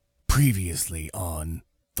Previously on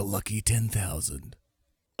The Lucky 10,000.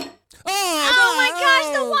 Oh my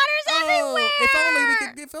gosh, the water's everywhere!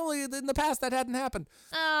 If only in the past that hadn't happened.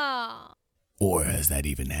 Oh. Or has that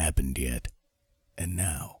even happened yet? And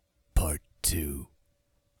now, part 2.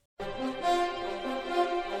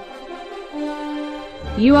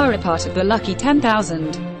 You are a part of the Lucky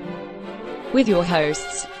 10,000. With your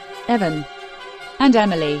hosts, Evan and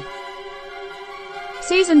Emily.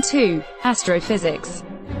 Season 2, Astrophysics.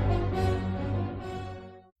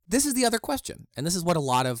 This is the other question, and this is what a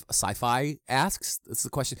lot of sci-fi asks. This is the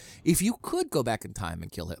question. If you could go back in time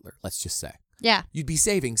and kill Hitler, let's just say, Yeah. you'd be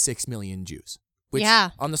saving 6 million Jews, which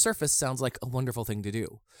on the surface sounds like a wonderful thing to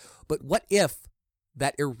do. But what if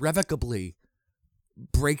that irrevocably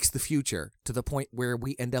breaks the future to the point where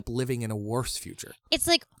we end up living in a worse future? It's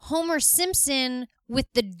like Homer Simpson with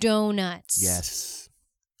the donuts. Yes.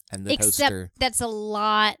 And the Except toaster. that's a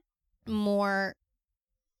lot more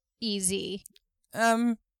easy.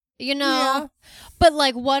 You know, Yeah. but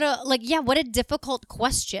what a difficult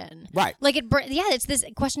question. Right. It's this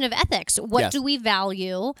question of ethics. What Yes. do we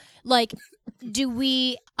value? Do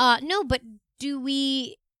we do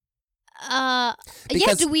we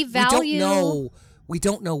Because do we value we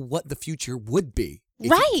don't know what the future would be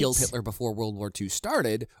if Right. he killed Hitler before World War II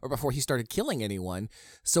started or before he started killing anyone.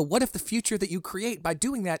 So what if the future that you create by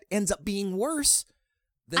doing that ends up being worse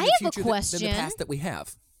than I the have a future than the question. past that we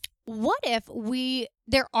have? what if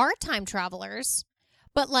there are time travelers,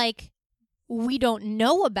 but we don't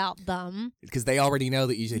know about them Because they already know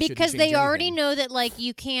that you shouldn't because change they already anything. know that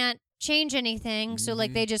you can't change anything, so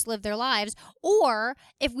Mm-hmm. they just live their lives. Or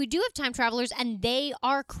if we do have time travelers and they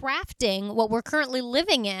are crafting what we're currently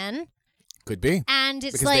living in, Could be. and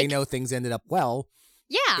it's Because they know things ended up well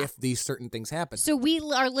yeah. if these certain things happen. So we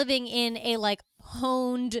are living in a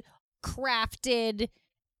honed, crafted,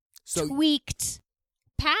 So tweaked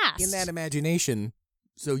past. in that imagination,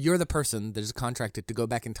 so you're the person that is contracted to go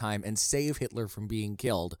back in time and save Hitler from being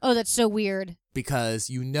killed. Oh, that's so weird. Because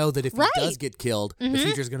you know that if Right. he does get killed, the Mhm.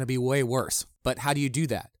 future is going to be way worse. But how do you do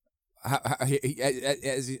that?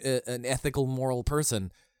 As an ethical, moral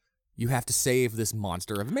person, you have to save this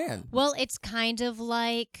monster of a man. Well, it's kind of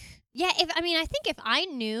I think if I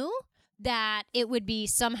knew that it would be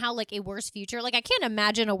somehow a worse future, I can't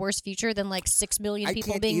imagine a worse future than 6 million I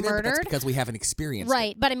people can't being either, but that's murdered. because we haven't experienced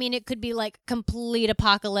Right, but I mean, it could be complete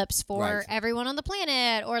apocalypse for Right. everyone on the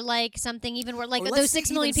planet, or something even where Or let's those say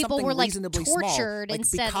 6 million even people something were reasonably small, tortured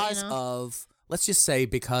instead. because of, let's just say,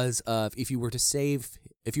 because of if you were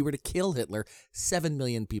to kill Hitler, 7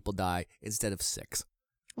 million people die instead of 6.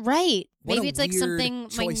 Right, What maybe a it's weird something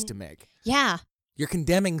choice to make. Yeah, You're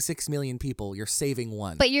condemning 6 million people. You're saving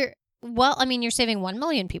one. but you're saving 1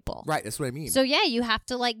 million people. Right, that's what I mean. So yeah, you have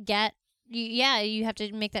to you have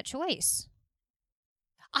to make that choice.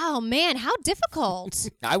 Oh man, how difficult.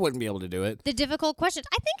 I wouldn't be able to do it. The difficult questions.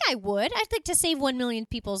 I think I would. I'd like to save 1 million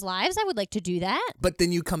people's lives. I would like to do that. But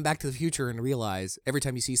then you come back to the future and realize every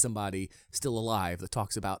time you see somebody still alive that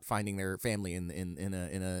talks about finding their family in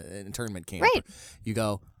an internment camp, Right. you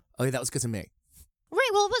go, "Oh, yeah, that was because of me." Right.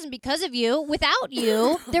 Well, it wasn't because of you. Without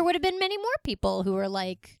you, there would have been many more people who were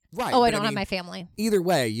like, Right. "Oh, I but don't have mean, my family." Either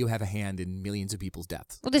way, you have a hand in millions of people's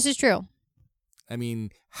deaths. Well, this is true. I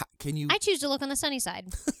mean, can you? I choose to look on the sunny side.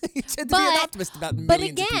 You tend to be but- an optimist about But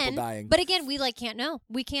millions of people again, dying. we can't know.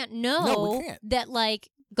 We can't know No, we can't. that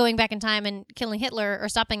going back in time and killing Hitler or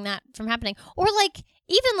stopping that from happening, or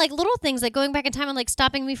even little things like going back in time and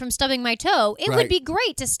stopping me from stubbing my toe. It Right. would be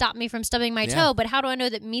great to stop me from stubbing my Yeah. toe, but how do I know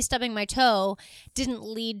that me stubbing my toe didn't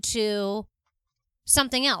lead to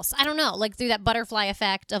something else? I don't know, through that butterfly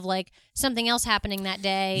effect of something else happening that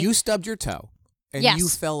day. You stubbed your toe, and Yes. you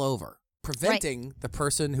fell over, preventing the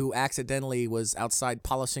person who accidentally was outside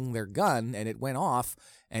polishing their gun, and it went off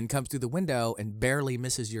and comes through the window and barely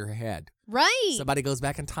misses your head. Right. Somebody goes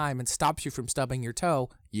back in time and stops you from stubbing your toe,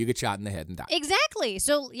 you get shot in the head and die. Exactly.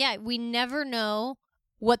 So, yeah, we never know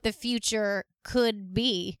what the future could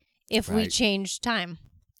be if we Right. change time.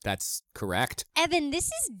 That's correct. Evan, this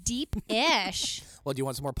is deep-ish. Well, do you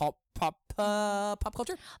want some more pop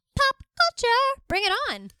culture? Pop culture. Bring it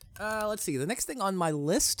on. Let's see. The next thing on my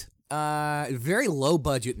list, very low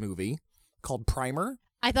budget movie called Primer.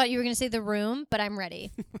 I thought you were going to say The Room, but I'm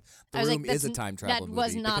ready. The I was Room like, is a that's time travel that movie.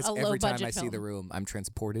 was not because a every time low-budget I see film. The Room, I'm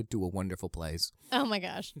transported to a wonderful place. Oh, my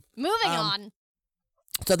gosh. Moving on.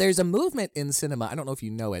 So there's a movement in cinema. I don't know if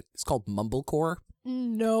you know it. It's called mumblecore.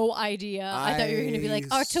 No idea. I thought you were going to be like,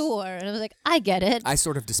 I Artur. And I was like, I get it. I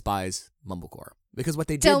sort of despise mumblecore because what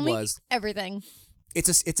they Tell did me was everything.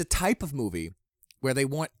 it's a type of movie where they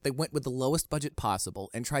went with the lowest budget possible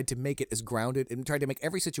and tried to make it as grounded and tried to make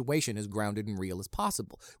every situation as grounded and real as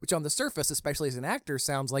possible, which on the surface, especially as an actor,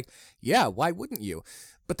 sounds like, yeah, why wouldn't you?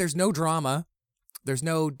 But there's no drama. There's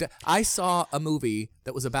no... I saw a movie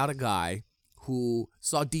that was about a guy who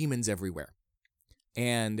saw demons everywhere.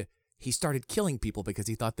 And he started killing people because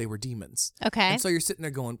he thought they were demons. Okay. And so you're sitting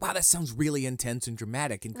there going, wow, that sounds really intense and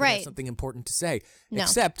dramatic and could have something important to say. No.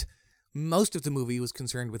 Except most of the movie was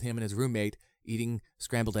concerned with him and his roommate eating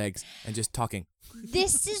scrambled eggs and just talking.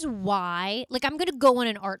 This is why, like, I'm going to go on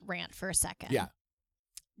an art rant for a second. Yeah.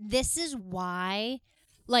 This is why,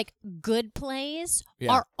 like, good plays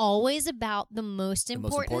are always about the most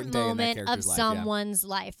important moment of someone's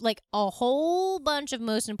life. Like, a whole bunch of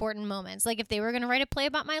most important moments. Like, if they were going to write a play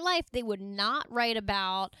about my life, they would not write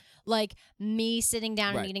about, like, me sitting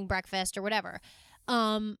down and eating breakfast or whatever.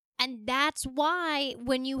 And that's why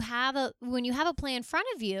when you have a play in front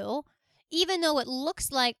of you, even though it looks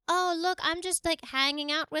like, oh, look, I'm just like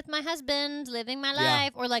hanging out with my husband, living my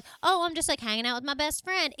life, or like, oh, I'm just like hanging out with my best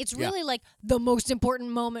friend. It's really like the most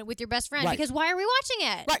important moment with your best friend because why are we watching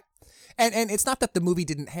it? Right. And it's not that the movie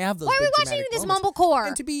didn't have those. Why are we watching this mumblecore?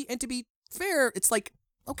 And to be fair, it's like,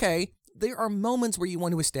 okay, there are moments where you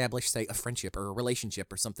want to establish, say, a friendship or a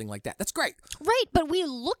relationship or something like that. That's great. Right, but we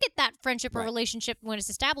look at that friendship or relationship when it's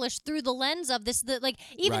established through the lens of this, like,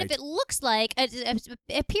 even if it looks like,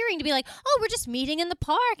 appearing to be like, oh, we're just meeting in the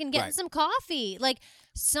park and getting some coffee. Like,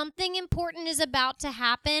 something important is about to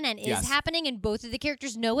happen and is happening, and both of the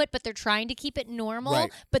characters know it, but they're trying to keep it normal.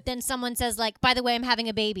 Right. But then someone says, like, by the way, I'm having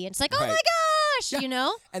a baby. And it's like, oh, my gosh, you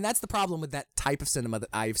know? And that's the problem with that type of cinema that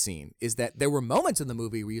I've seen, is that there were moments in the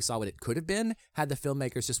movie where you saw what it could have been had the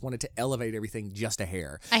filmmakers just wanted to elevate everything just a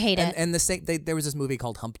hair. I hate it. And there was this movie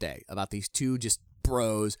called Hump Day about these two just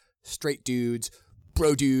bros, straight dudes,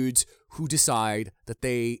 bro dudes, who decide that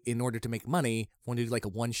they, in order to make money, want to do like a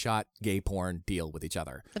one-shot gay porn deal with each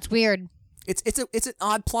other. That's weird. It's an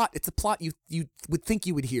odd plot. It's a plot you would think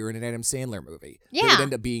you would hear in an Adam Sandler movie. Yeah. It would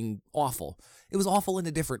end up being awful. It was awful in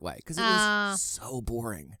a different way because it was so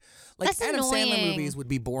boring. Like, that's Adam annoying. Sandler movies would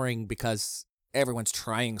be boring because everyone's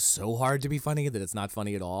trying so hard to be funny that it's not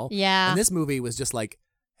funny at all. Yeah. And this movie was just like,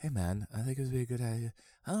 hey man, I think it would be a good idea.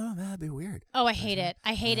 I don't know, man, that'd be weird. Oh, I hate it.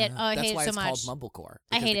 I hate it. Oh, I hate it so much. That's why it's called mumblecore.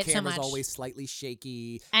 I hate it so much. The camera's always slightly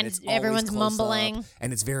shaky. And it's everyone's always mumbling. up,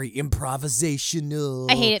 and it's very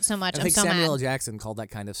improvisational. I hate it so much. I think so Samuel L. mad. Jackson called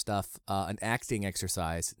that kind of stuff an acting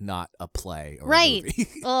exercise, not a play or a movie.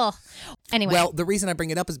 Ugh. Anyway. Well, the reason I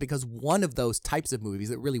bring it up is because one of those types of movies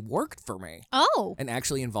that really worked for me and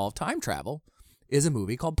actually involved time travel is a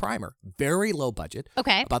movie called Primer. Very low budget.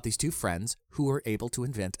 Okay. About these two friends who were able to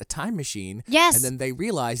invent a time machine. Yes. And then they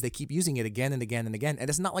realize they keep using it again and again and again. And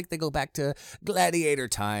it's not like they go back to gladiator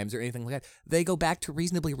times or anything like that. They go back to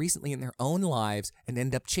reasonably recently in their own lives and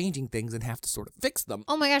end up changing things and have to sort of fix them.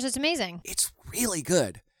 Oh my gosh, that's amazing. It's really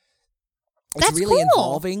good. That's It's really cool.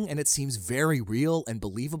 involving, and it seems very real and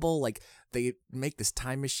believable. Like, they make this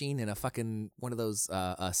time machine in a fucking one of those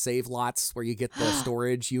save lots where you get the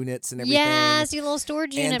storage units and everything. Yes, your little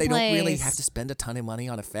storage unit And they place. don't really have to spend a ton of money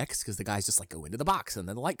on effects because the guys just like go into the box and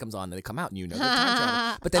then the light comes on and they come out and you know they're time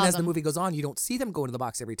travel. But then as the movie goes on, you don't see them go into the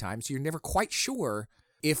box every time, so you're never quite sure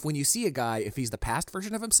if when you see a guy, if he's the past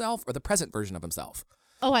version of himself or the present version of himself.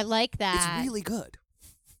 Oh, I like that. It's really good.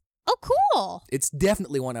 Oh, cool. It's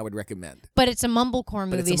definitely one I would recommend. But it's a mumblecore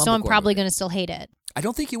movie, so I'm probably going to still hate it. I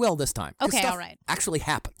don't think you will this time. Okay, stuff all right. Actually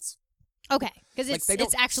happens. Okay, because Like, it's they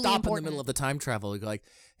don't actually stop important. in the middle of the time travel. You go like,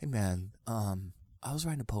 hey man, I was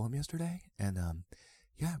writing a poem yesterday, and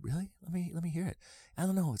yeah, really? Let me hear it. I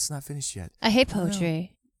don't know, it's not finished yet. I hate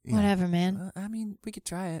poetry. Yeah. Whatever, man. I mean, we could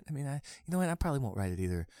try it. I mean, you know what? I probably won't write it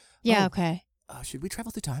either. Yeah, okay. Should we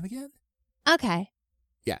travel through time again? Okay.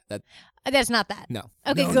 Yeah, that's not that. No.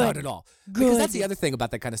 Okay, no, good. Not at all. Good. Because that's the other thing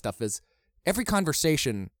about that kind of stuff is every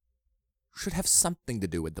conversation should have something to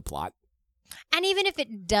do with the plot. And even if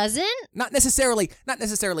it doesn't, Not necessarily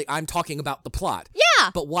I'm talking about the plot. yeah.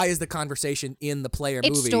 But why is the conversation in the play or It's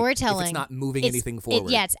movie storytelling. if it's not moving anything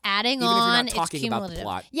forward? it's adding Even on. if you're not talking it's about cumulative. the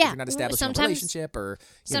plot. Yeah. If you're not establishing a relationship or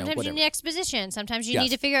sometimes whatever. you need exposition. Sometimes you Yes. need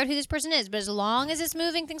to figure out who this person is. But as long as it's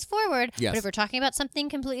moving things forward, Yes. but if we're talking about something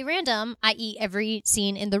completely random, i.e. every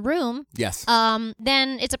scene in the room, Yes.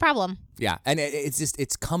 then it's a problem. Yeah. And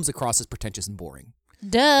it comes across as pretentious and boring.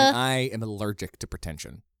 Duh. And I am allergic to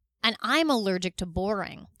pretension. And I'm allergic to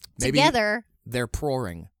boring. Maybe Together, they're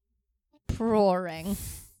proring. pretoring.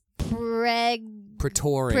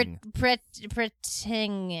 Pretoring.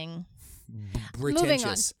 Pretending. Moving on.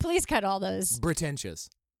 Pretentious. Please cut all those.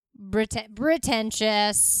 Pretentious.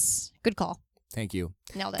 Pretentious. Good call. Thank you.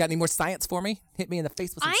 Nailed it. Got any more science for me? Hit me in the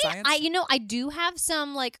face with some science. I do have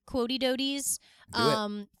some like quotey doties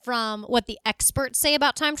from what the experts say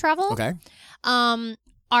about time travel. Okay.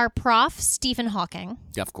 Our prof, Stephen Hawking.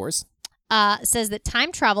 Yeah, of course. Says that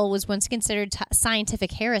time travel was once considered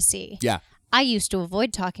scientific heresy. Yeah. I used to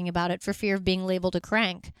avoid talking about it for fear of being labeled a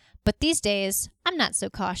crank. But these days, I'm not so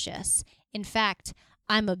cautious. In fact,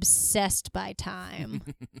 I'm obsessed by time.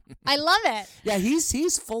 I love it. Yeah,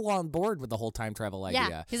 he's full on board with the whole time travel idea.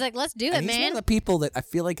 Yeah, he's like, let's do it, and he's man. one of the people that I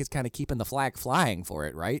feel like is kind of keeping the flag flying for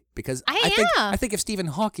it, right? Because Yeah. I think if Stephen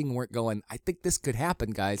Hawking weren't going, I think this could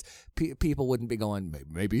happen, guys, people wouldn't be going,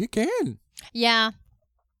 maybe it can. Yeah.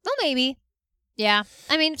 Well, maybe. Yeah.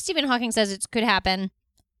 I mean, if Stephen Hawking says it could happen,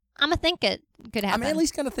 I'm going to think it could happen. I mean, at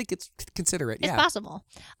least kind of think consider it. It's possible.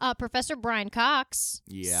 Professor Brian Cox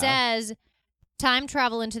says time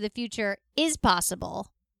travel into the future is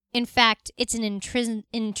possible. In fact, it's an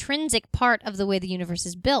intrinsic part of the way the universe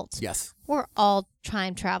is built. Yes. We're all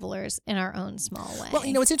time travelers in our own small way. Well,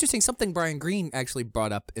 it's interesting. Something Brian Greene actually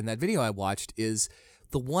brought up in that video I watched is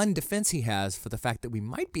the one defense he has for the fact that we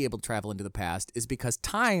might be able to travel into the past is because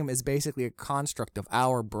time is basically a construct of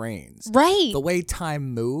our brains. Right. The way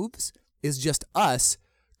time moves is just us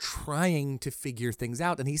trying to figure things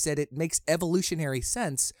out. And he said it makes evolutionary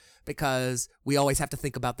sense because we always have to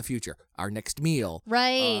think about the future, our next meal.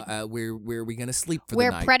 Right. Where are we going to sleep for the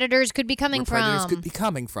night? Where predators could be coming from. Predators could be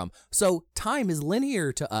coming from. So time is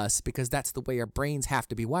linear to us because that's the way our brains have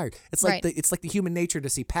to be wired. It's like it's like the human nature to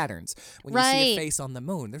see patterns. When you see a face on the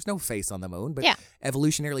moon, there's no face on the moon, but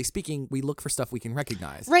evolutionarily speaking, we look for stuff we can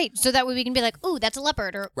recognize. Right. So that way we can be like, ooh, that's a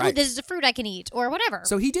leopard, or ooh, this is a fruit I can eat, or whatever.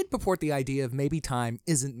 So he did purport the idea of maybe time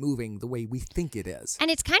isn't moving the way we think it is.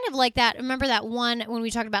 And it's kind of like that. Remember that one when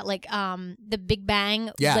we talked about like the Big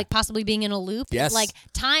Bang, like possibly being in a loop? Yes. Like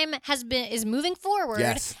time is moving forward,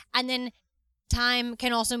 and then time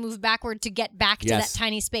can also move backward to get back to that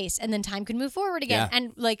tiny space, and then time can move forward again.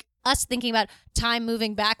 And like us thinking about time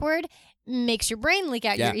moving backward makes your brain leak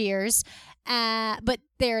out your ears. But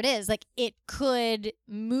there it is. Like it could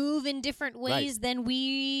move in different ways than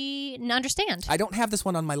we understand. I don't have this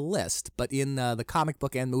one on my list, but in the comic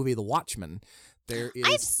book and movie The Watchmen, there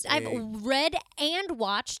is I've read and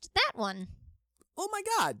watched that one. Oh my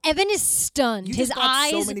God! Evan is stunned. You His just brought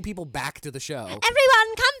eyes. so many people back to the show. Everyone,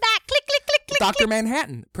 come back! Click, click, click, click. Dr.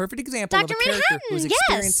 Manhattan, perfect example Dr. of a character Manhattan, who's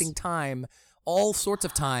experiencing time, all sorts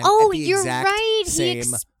of time. Oh, at the you're exact right. Same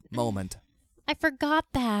moment. I forgot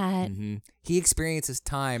that. Mm-hmm. He experiences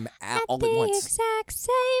time all at once. the exact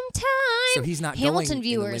same time. So he's not Hamilton going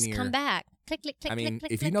viewers, in a linear... come back. Click, click, click. I mean,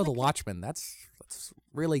 click, if click, you know click, The Watchmen, that's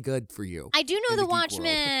really good for you. I do know The The geek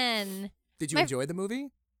Watchmen. Did you enjoy the movie?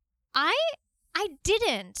 I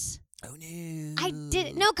didn't. Oh no! I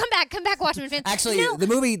didn't. No, come back, Watchmen fans. Actually, no.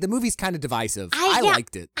 the movie's kind of divisive. I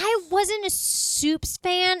liked it. I wasn't a Soups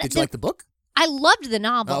fan. Did you like the book? I loved the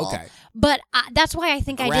novel. Oh, okay. But that's why I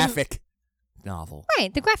think graphic novel.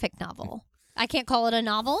 Right, the graphic novel. I can't call it a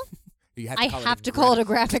novel. I have to call it a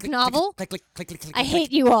graphic novel. Click, click, click, click, click, I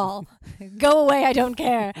hate you all. Go away. I don't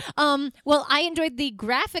care. Well, I enjoyed the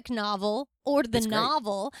graphic novel or the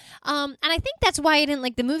novel, and I think that's why I didn't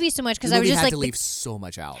like the movie so much because I was just had to leave so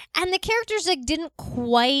much out, and the characters like didn't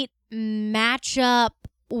quite match up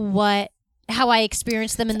how I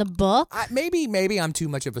experienced them in the book. Maybe I'm too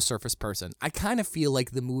much of a surface person. I kind of feel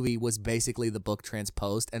like the movie was basically the book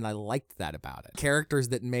transposed, and I liked that about it. Characters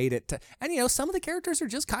that made it, and some of the characters are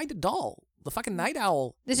just kind of dull. The fucking Night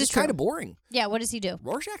Owl is kind of boring. Yeah, what does he do?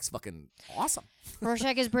 Rorschach's fucking awesome.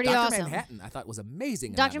 Rorschach is pretty awesome. Dr. Manhattan, I thought was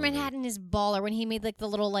amazing. Dr. Manhattan is baller when he made like the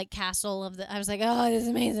little like castle of the. I was like, oh, this is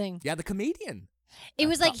amazing. Yeah, the comedian. It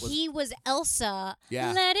was like he was Elsa.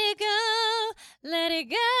 Yeah. Let it go, let it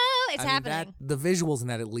go. It's happening. The visuals in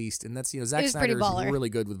that, at least, and that's Zack Snyder is really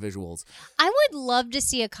good with visuals. I would love to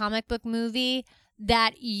see a comic book movie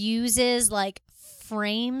that uses like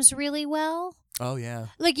frames really well. Oh yeah.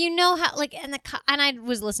 Like how like and I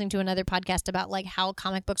was listening to another podcast about like how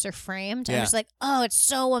comic books are framed. Yeah. I was like, oh, it's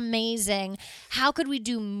so amazing. How could we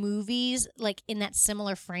do movies like in that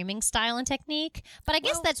similar framing style and technique? But I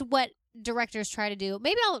guess that's what directors try to do.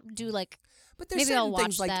 Maybe I'll do like. But there's maybe I'll watch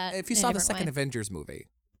things like that if you saw the second Avengers movie.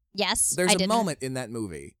 Yes, there's a moment in that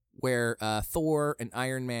movie where Thor and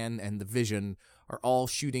Iron Man and the Vision are all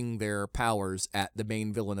shooting their powers at the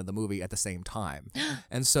main villain of the movie at the same time.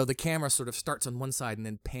 And so the camera sort of starts on one side and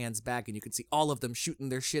then pans back, and you can see all of them shooting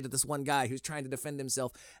their shit at this one guy who's trying to defend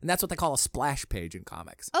himself. And that's what they call a splash page in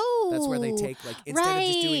comics. Oh, that's where they take, like, instead of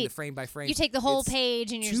just doing the frame by frame, you take the whole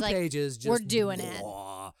page and you're just like, pages, just we're doing it.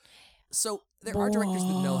 So there are directors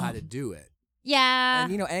that know how to do it. Yeah.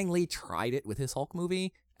 And, Ang Lee tried it with his Hulk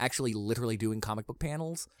movie. actually literally doing comic book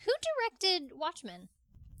panels. Who directed Watchmen?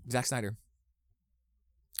 Zack Snyder.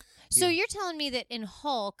 So you're telling me that in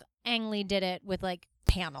Hulk, Ang Lee did it with like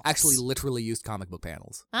panels? Actually, literally used comic book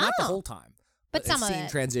panels. Not the whole time. But some of scene it.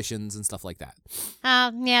 transitions and stuff like that.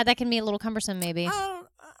 Yeah, that can be a little cumbersome maybe.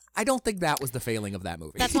 I don't think that was the failing of that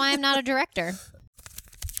movie. That's why I'm not a director.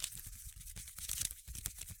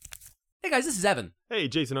 Hey guys, this is Evan. Hey,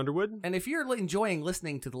 Jason Underwood. And if you're enjoying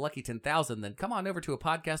listening to the Lucky 10,000, then come on over to a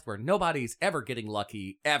podcast where nobody's ever getting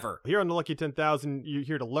lucky, ever. Here on the Lucky 10,000, you're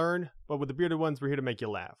here to learn, but with the Bearded Ones, we're here to make you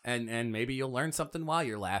laugh. And maybe you'll learn something while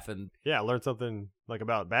you're laughing. Yeah, learn something like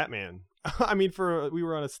about Batman. I mean, we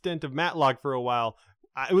were on a stint of Matlock for a while.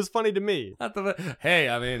 It was funny to me. Hey,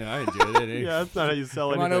 I mean, I enjoyed it. Yeah, that's not how you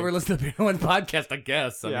sell Come anything. on over and listen to the Bearded One podcast, I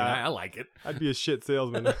guess. I mean, Yeah. I like it. I'd be a shit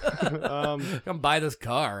salesman. Come buy this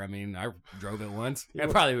car. I mean, I drove it once. You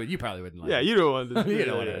probably wouldn't like it. You don't want to. You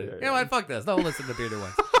don't want to. You know what? Fuck this. Don't listen to Bearded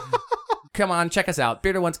Ones. Come on, check us out.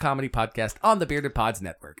 Bearded Ones Comedy Podcast on the Bearded Pods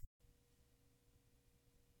Network.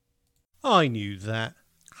 I knew that.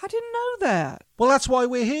 I didn't know that. Well, that's why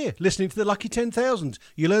we're here, listening to the Lucky 10,000.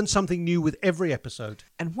 You learn something new with every episode.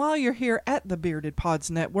 And while you're here at the Bearded Pods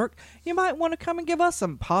Network, you might want to come and give us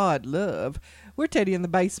some pod love. We're Teddy and the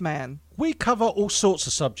Bassman. We cover all sorts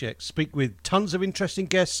of subjects, speak with tons of interesting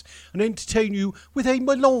guests, and entertain you with a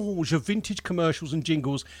melange of vintage commercials and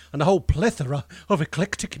jingles and a whole plethora of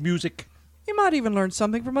eclectic music. You might even learn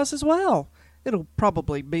something from us as well. It'll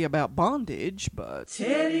probably be about bondage, but...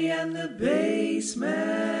 Teddy and the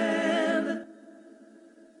Bassman.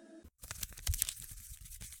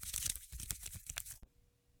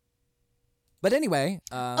 But anyway,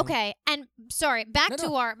 okay, and sorry, back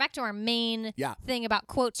to our main thing about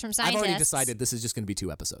quotes from scientists. I've already decided this is just going to be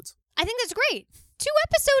 2 episodes. I think that's great. 2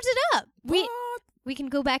 episodes it up. We can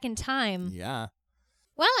go back in time. Yeah.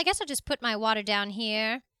 Well, I guess I'll just put my water down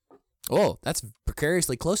here. Oh, that's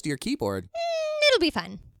precariously close to your keyboard. It'll be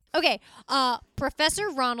fun. Okay, Professor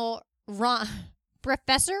Ronald Mallet.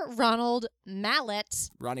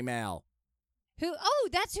 Ronnie Mal. Who? Oh,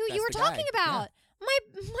 that's who you were the talking guy. about. My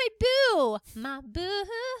boo.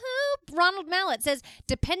 Ronald Mallet says,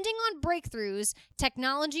 depending on breakthroughs,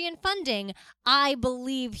 technology, and funding, I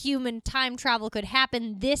believe human time travel could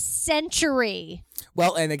happen this century.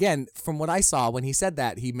 Well, and again, from what I saw, when he said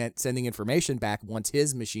that, he meant sending information back once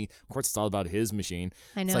his machine. Of course, it's all about his machine.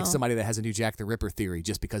 I know. It's like somebody that has a new Jack the Ripper theory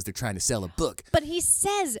just because they're trying to sell a book. But he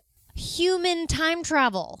says human time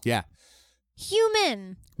travel. Yeah.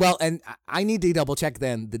 Human. Well, and I need to double check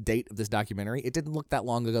then the date of this documentary. It didn't look that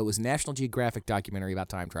long ago. It was a National Geographic documentary about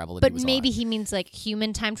time travel. But maybe he means like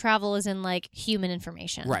human time travel is in like human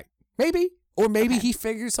information. Right. Maybe. Or maybe he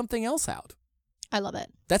figures something else out. I love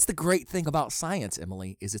it. That's the great thing about science,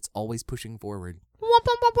 Emily, is it's always pushing forward. Womp,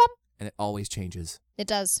 womp, womp, womp. And it always changes. It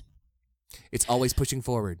does. It's always pushing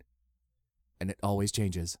forward. And it always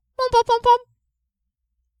changes. Womp, womp, womp, womp.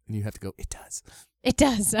 And you have to go, it does. It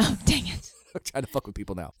does. Oh, dang it. I'm trying to fuck with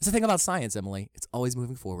people now. It's the thing about science, Emily. It's always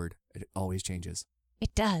moving forward. And it always changes.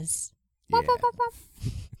 It does. Yeah. Womp, womp, womp,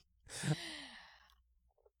 womp.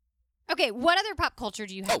 Okay, what other pop culture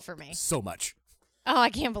do you have for me? So much. Oh, I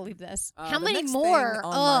can't believe this. How the many next more? Thing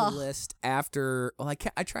on my list after, well,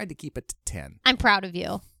 I tried to keep it to 10. I'm proud of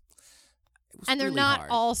you. It was And they're really not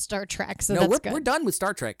hard. all Star Trek, so no, that's we're, good. we're done with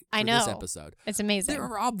Star Trek for I know. this episode. It's amazing. There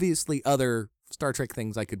are obviously other Star Trek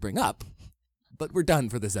things I could bring up, but we're done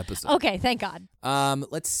for this episode. Okay, thank God.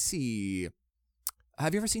 Let's see.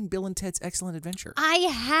 Have you ever seen Bill and Ted's Excellent Adventure? I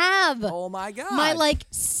have. Oh my God. My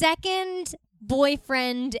second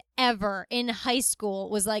boyfriend ever in high school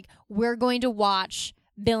was like, we're going to watch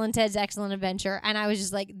Bill and Ted's Excellent Adventure. And I was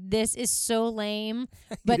just like, this is so lame,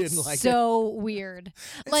 but didn't like so weird.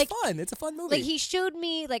 It's fun. It's a fun movie. Like he showed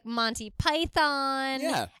me like Monty Python.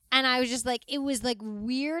 Yeah. And I was just like, it was like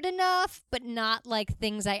weird enough, but not like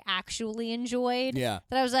things I actually enjoyed. Yeah.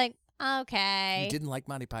 That I was like, okay. You didn't like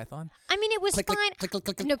Monty Python? I mean, it was Click, fine. click, click,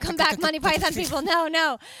 click, click, No, click, come click, back, click, Monty click, Python click, people.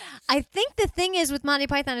 No. I think the thing is with Monty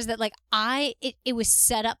Python is that like it was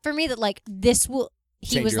set up for me that like this will.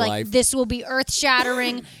 He Change was your like, life. this will be earth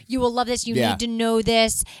shattering. You will love this. You Yeah. need to know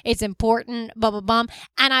this. It's important. Blah, blah, blah.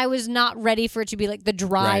 And I was not ready for it to be like the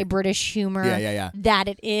dry Right. British humor Yeah. that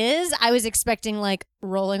it is. I was expecting like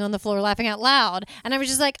rolling on the floor laughing out loud. And I was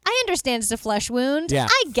just like, I understand it's a flesh wound. Yeah.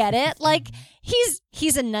 I get it. Like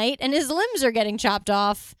he's a knight and his limbs are getting chopped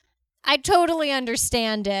off. I totally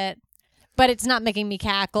understand it. But it's not making me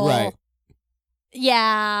cackle. Right.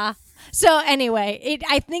 Yeah. So anyway,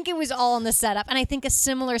 I think it was all in the setup, and I think a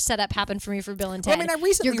similar setup happened for me for Bill and Ted. Well, I mean, I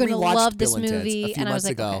recently You're gonna rewatched love this Bill and Ted's movie, a few and I was months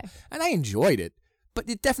like, ago, okay. and I enjoyed it. But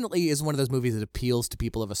it definitely is one of those movies that appeals to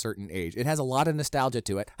people of a certain age. It has a lot of nostalgia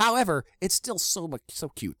to it. However, it's still so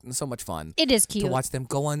cute and so much fun. It is cute to watch them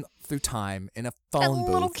going through time in a phone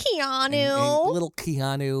booth. Little Keanu. And little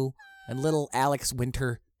Keanu and little Alex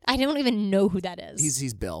Winter. I don't even know who that is.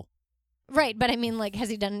 He's Bill. Right, but I mean, like, has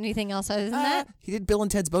he done anything else other than that? He did Bill and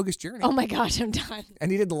Ted's Bogus Journey. Oh my gosh, I'm done. And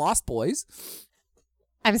he did The Lost Boys.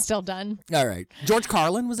 I'm still done. All right. George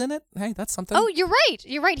Carlin was in it. Hey, that's something. Oh, you're right.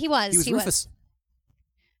 You're right. He was. He was Rufus.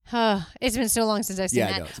 It's been so long since I've seen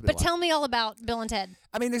that. I know, but tell me all about Bill and Ted.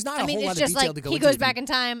 I mean, there's not a whole lot of just detail like to go he into. Goes back in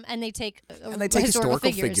time and they take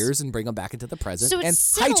historical figures and bring them back into the present. So and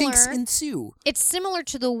hijinks ensue. It's similar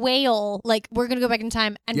to the whale. Like, we're going to go back in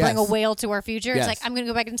time and bring a whale to our future. It's like, I'm going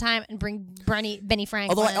to go back in time and bring Benny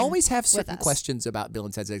Franklin. Although I always have certain questions about Bill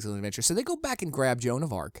and Ted's Excellent Adventure. So they go back and grab Joan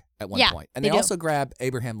of Arc at one point. And they also grab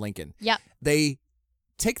Abraham Lincoln. Yep. They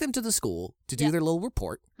take them to the school to do their little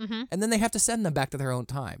report, and then they have to send them back to their own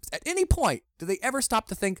times. At any point, do they ever stop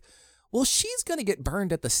to think, well, she's going to get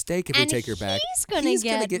burned at the stake if we take her back. He's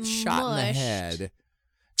going to get shot in the head.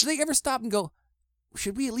 Do they ever stop and go,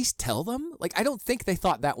 should we at least tell them? Like, I don't think they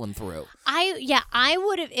thought that one through. I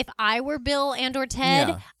would have, if I were Bill and or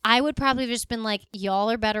Ted, I would probably have just been like,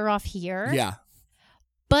 y'all are better off here. Yeah.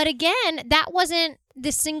 But again, that wasn't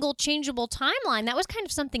the single changeable timeline. That was kind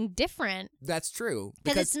of something different. That's true.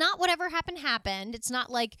 Because it's not whatever happened. It's not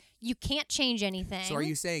like you can't change anything. So are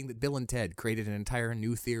you saying that Bill and Ted created an entire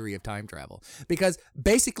new theory of time travel? Because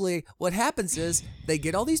basically what happens is they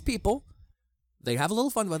get all these people, they have a little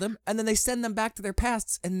fun with them, and then they send them back to their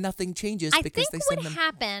pasts and nothing changes because they send them. I think what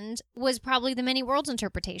happened was probably the many worlds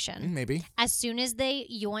interpretation. Maybe. As soon as they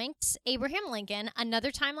yoinked Abraham Lincoln,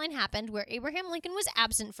 another timeline happened where Abraham Lincoln was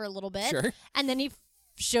absent for a little bit. Sure. And then he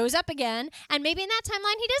shows up again, and maybe in that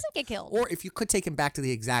timeline he doesn't get killed. Or if you could take him back to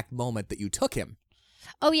the exact moment that you took him.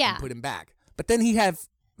 Oh, yeah. And put him back. But then he'd have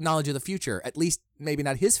knowledge of the future, at least maybe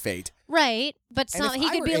not his fate. Right. But he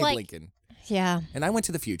could be like... Lincoln, yeah. And I went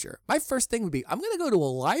to the future, my first thing would be, I'm going to go to a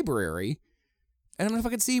library and I'm going to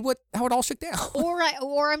fucking see how it all shook down.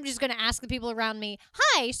 Or I'm just going to ask the people around me,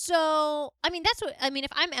 hi, so,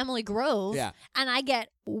 if I'm Emily Grove and I get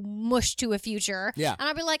mushed to a future and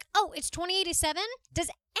I'll be like, oh, it's 2087? Does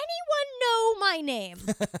anyone know my name?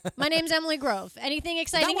 My name's Emily Grove. Anything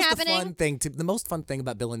exciting happening? The most fun thing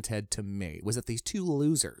about Bill and Ted to me was that these two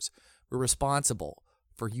losers were responsible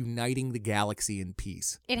for uniting the galaxy in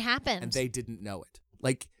peace. It happened. And they didn't know it.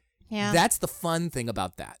 Like, that's the fun thing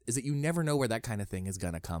about that, is that you never know where that kind of thing is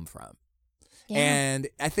going to come from. Yeah. And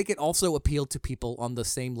I think it also appealed to people on the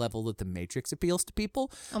same level that The Matrix appeals to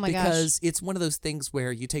people. Oh my gosh. Because it's one of those things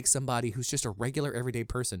where you take somebody who's just a regular everyday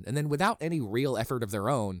person, and then without any real effort of their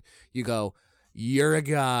own, you go, you're a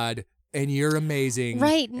god, and you're amazing.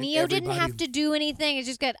 Right. Neo didn't have to do anything. It's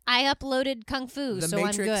just I uploaded Kung Fu, so I'm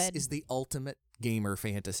good. The Matrix is the ultimate gamer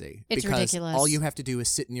fantasy. It's because ridiculous. All you have to do is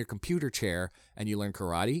sit in your computer chair and you learn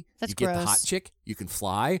karate. That's you get gross. the hot chick. You can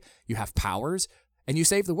fly. You have powers, and you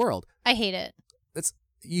save the world. I hate it.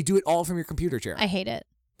 You do it all from your computer chair. I hate it.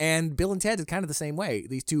 And Bill and Ted is kind of the same way.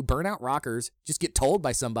 These two burnout rockers just get told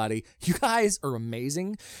by somebody, you guys are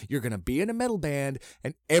amazing. You're going to be in a metal band,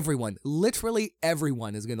 and everyone, literally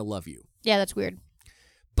everyone, is going to love you. Yeah, that's weird.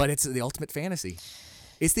 But it's the ultimate fantasy.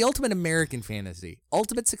 It's the ultimate American fantasy.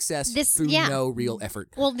 Ultimate success through no real effort.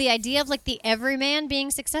 Well, the idea of like the everyman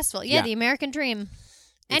being successful. Yeah, the American dream.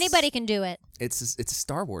 Anybody can do it. It's a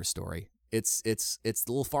Star Wars story. It's the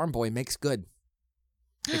little farm boy makes good.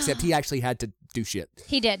 Except he actually had to do shit.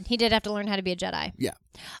 He did. He did have to learn how to be a Jedi. Yeah.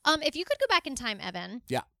 If you could go back in time, Evan.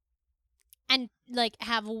 Yeah. And like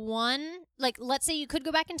have let's say you could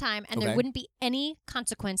go back in time and there wouldn't be any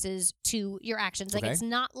consequences to your actions. Like it's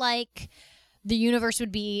not like the universe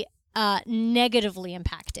would be negatively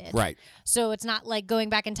impacted. Right. So it's not like going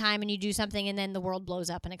back in time and you do something and then the world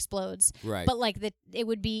blows up and explodes. Right. But like it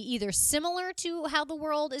would be either similar to how the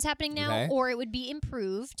world is happening now or it would be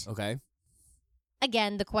improved. Okay.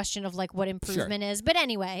 Again, the question of like what improvement is. But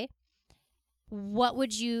anyway, what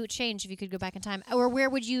would you change if you could go back in time? Or where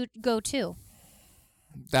would you go to?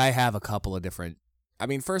 I have a couple of different... I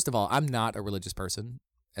mean, first of all, I'm not a religious person,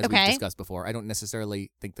 as we've discussed before. I don't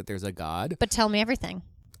necessarily think that there's a God. But tell me everything.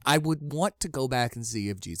 I would want to go back and see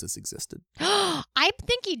if Jesus existed. I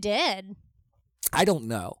think he did. I don't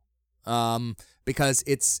know. Because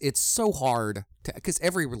it's so hard because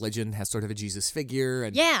every religion has sort of a Jesus figure,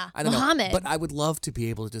 and I don't Muhammad. know, but I would love to be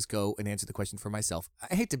able to just go and answer the question for myself.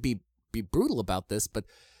 I hate to be brutal about this, but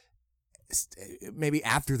maybe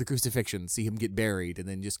after the crucifixion, see him get buried, and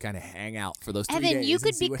then just kind of hang out for those 3 days. Evan, you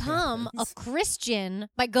could become a Christian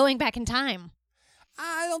by going back in time.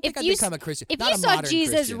 I don't think I'd become a Christian. If Not you a saw modern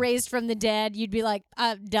Jesus Christian. raised from the dead, you'd be like,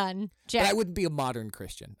 done. Check. But I wouldn't be a modern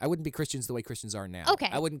Christian. I wouldn't be Christians the way Christians are now. Okay.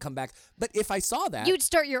 I wouldn't come back. But if I saw that, You'd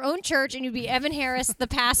start your own church, and you'd be Evan Harris, the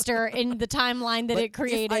pastor, in the timeline that but it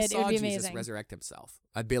created. If I It saw would be Jesus amazing. resurrect himself,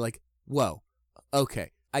 I'd be like, whoa,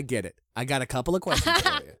 okay, I get it. I got a couple of questions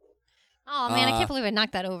for you. Oh man, I can't believe I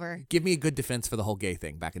knocked that over. Give me a good defense for the whole gay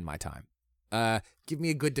thing back in my time. Give me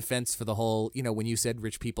a good defense for the whole, when you said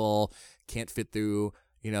rich people can't fit through,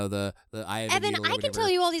 the eye of the Evan, needle or I can whatever. tell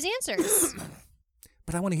you all these answers.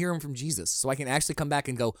 But I want to hear them from Jesus so I can actually come back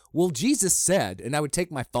and go, well, Jesus said, and I would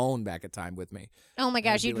take my phone back at time with me. Oh my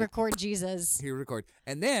gosh, be you'd like- record Jesus. He would record.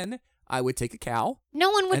 And then I would take a cow. No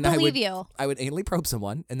one would and I believe would- you. I would anally probe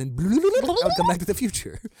someone, and then I would come back to the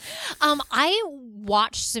future. I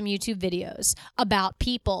watched some YouTube videos about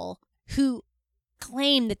people who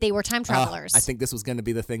claim that they were time travelers. I think this was going to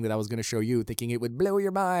be the thing that I was going to show you, thinking it would blow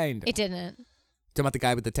your mind. It didn't. Talking about the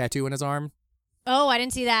guy with the tattoo in his arm? Oh, I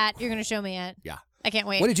didn't see that. You're going to show me it. Yeah. I can't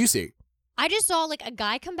wait. What did you see? I just saw like a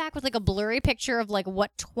guy come back with like a blurry picture of like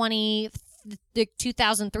what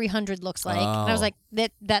 2,300 looks like. And I was Oh. like,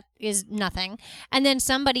 that is nothing. And then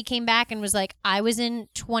somebody came back and was like, I was in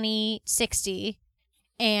 2060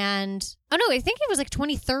 and, oh no, I think it was like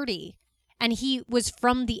 2030. And he was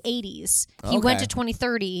from the 80s. He went Okay. to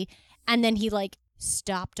 2030 and then he like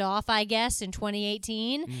stopped off, I guess, in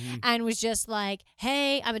 2018 and was just like,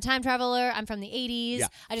 hey, I'm a time traveler. I'm from the 80s. Yeah.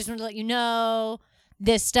 I just wanted to let you know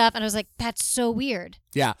this stuff. And I was like, that's so weird.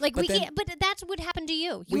 Yeah. Like but we then- can't, but that's what happened to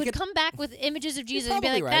you. You We would could- come back with images of Jesus and be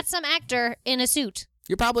probably like, right. that's some actor in a suit,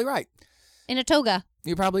 You're probably right. in a toga.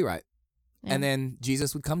 You're probably right. Yeah. And then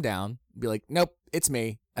Jesus would come down, be like, nope, it's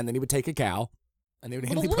me. And then he would take a cow, and they would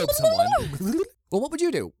handily probe someone. Well, what would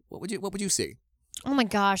you do? What would you see? Oh my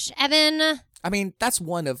gosh, Evan. I mean, that's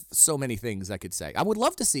one of so many things I could say. I would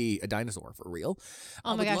love to see a dinosaur for real.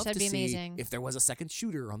 Oh I my would gosh, love that'd to be see amazing. if there was a second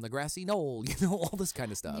shooter on the grassy knoll, all this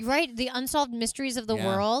kind of stuff. Right, the unsolved mysteries of the Yeah.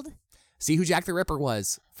 world. See who Jack the Ripper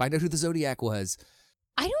was. Find out who the Zodiac was.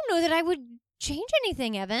 I don't know that I would change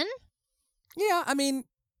anything, Evan. Yeah, I mean,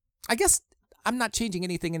 I guess I'm not changing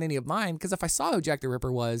anything in any of mine, because if I saw who Jack the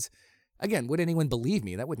Ripper was, again, would anyone believe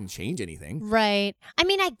me? That wouldn't change anything. Right. I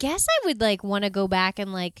mean, I guess I would like want to go back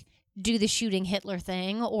and like do the shooting Hitler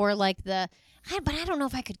thing or like but I don't know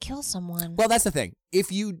if I could kill someone. Well, that's the thing. It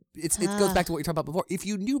goes back to what you talked about before. If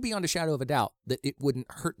you knew beyond a shadow of a doubt that it wouldn't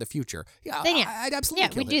hurt the future, Then yeah. I'd absolutely yeah,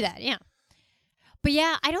 kill we'd do Hitler. that. Yeah. But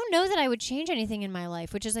yeah, I don't know that I would change anything in my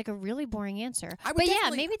life, which is like a really boring answer. I would But yeah,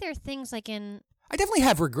 definitely- maybe there are things like in I definitely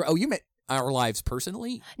have regret. Oh, you meant our lives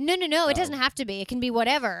personally? No, it doesn't have to be. It can be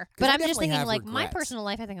whatever. 'Cause But I I'm just definitely thinking have like my regrets. personal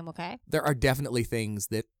life, I think I'm okay. There are definitely things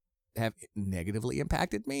that have negatively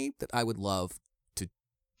impacted me that I would love to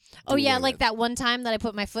Oh do yeah, away like with. that one time that I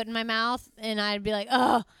put my foot in my mouth and I'd be like,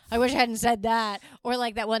 "Oh, I wish I hadn't said that." Or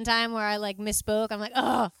like that one time where I like misspoke. I'm like,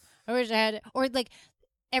 "Oh, I wish I had." Or like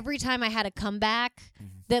every time I had a comeback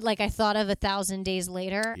that like I thought of 1,000 days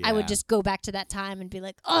later, I would Yeah. just go back to that time and be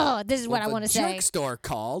like, "Oh, this is what I want to The say." jerk store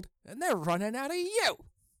called, and they're running out of you.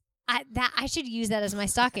 I should use that as my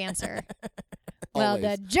stock answer. Well,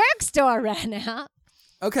 Always. the jerk store ran out.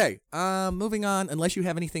 Okay, moving on. Unless you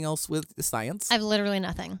have anything else with the science. I have literally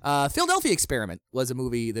nothing. Philadelphia Experiment was a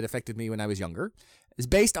movie that affected me when I was younger. It's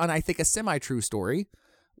based on, I think, a semi-true story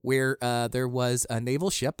where there was a naval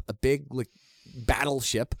ship, a big like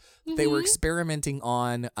battleship. They were experimenting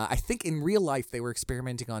on, I think in real life, they were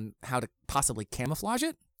experimenting on how to possibly camouflage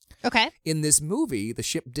it. Okay. In this movie, the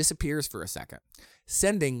ship disappears for a second,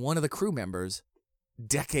 sending one of the crew members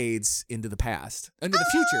decades into the past, into the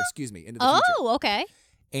future, into the future. Oh, okay.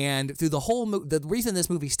 And through the whole the reason this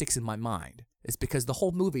movie sticks in my mind is because the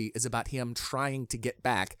whole movie is about him trying to get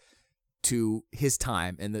back to his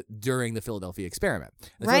time during the Philadelphia Experiment.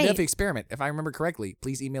 The Right. Philadelphia Experiment, if I remember correctly,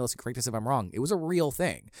 please email us and correct us if I'm wrong. It was a real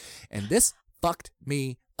thing. And this fucked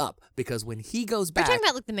me up because when he goes Are back, you talking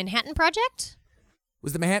about like the Manhattan Project?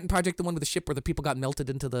 was the Manhattan Project the one with the ship where the people got melted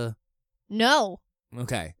into the... No.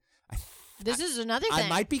 Okay. This is another thing. I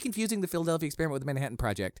might be confusing the Philadelphia Experiment with the Manhattan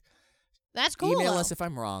Project. That's cool. Email though. us if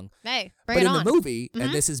I'm wrong. Hey, But bring it in on. the movie, Mhm.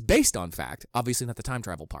 and this is based on fact, obviously not the time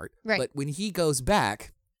travel part, Right. but when he goes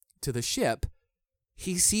back to the ship,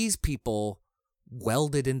 he sees people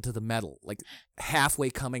welded into the metal, like halfway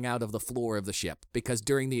coming out of the floor of the ship, because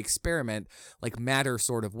during the experiment, like matter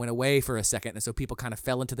sort of went away for a second, and so people kind of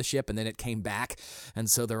fell into the ship, and then it came back, and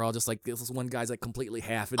so they're all just like, this one guy's like completely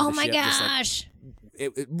half into Oh the my ship. just like- gosh.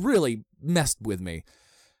 it really messed with me.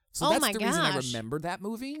 So Oh that's my the reason I gosh. remember that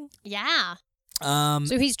movie. Yeah. Um,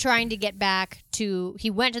 So he's trying to get back to, he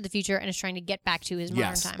went to the future and is trying to get back to his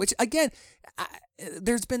modern time. Which again,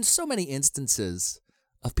 there's been so many instances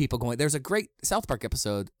of people going. There's a great South Park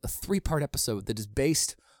episode, a 3-part episode that is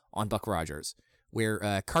based on Buck Rogers,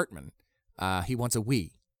 where Cartman, he wants a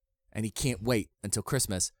Wii, and he can't wait until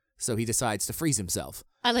Christmas, so he decides to freeze himself.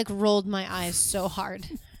 I rolled my eyes so hard.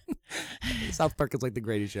 South Park is like the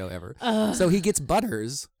greatest show ever. So he gets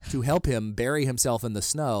Butters to help him bury himself in the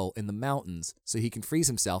snow in the mountains so he can freeze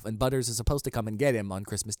himself, and Butters is supposed to come and get him on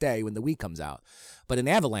Christmas Day when the Wii comes out. But an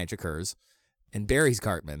avalanche occurs and buries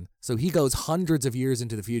Cartman, so he goes hundreds of years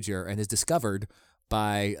into the future and is discovered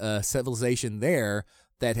by a civilization there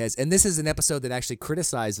that has, and this is an episode that actually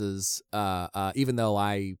criticizes, even though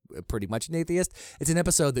I pretty much an atheist, it's an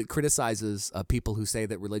episode that criticizes people who say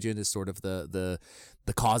that religion is sort of the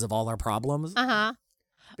cause of all our problems. Uh-huh.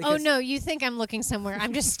 Oh, no, you think I'm looking somewhere.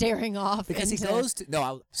 I'm just staring off. Because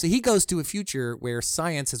he goes to a future where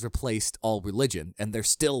science has replaced all religion, and they're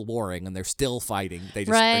still warring, and they're still fighting. They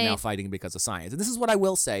just are now fighting because of science. And this is what I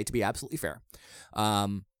will say, to be absolutely fair.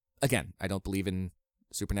 Again, I don't believe in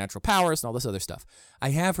supernatural powers and all this other stuff. I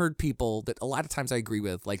have heard people that a lot of times I agree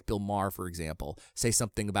with, like Bill Maher, for example, say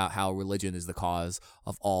something about how religion is the cause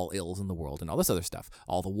of all ills in the world and all this other stuff,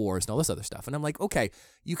 all the wars and all this other stuff. And I'm like, okay,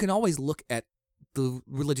 you can always look at the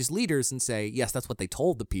religious leaders and say, yes, that's what they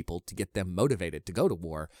told the people to get them motivated to go to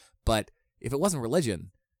war. But if it wasn't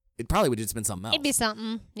religion, it probably would have just been something else. It'd be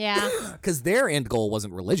something, yeah. Because their end goal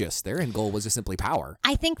wasn't religious. Their end goal was just simply power.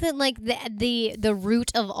 I think that the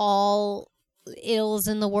root of all ills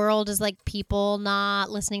in the world is people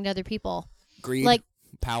not listening to other people. Greed,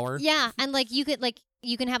 power. Yeah, and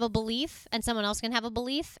you can have a belief and someone else can have a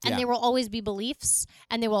belief, and there will always be beliefs,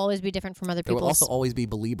 and they will always be different from other people. There will also always be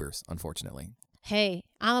believers, unfortunately. Hey,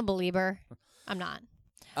 I'm a believer. I'm not.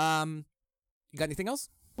 You got anything else?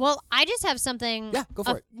 Well, I just have something. Yeah, go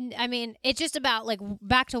for it. I mean, it's just about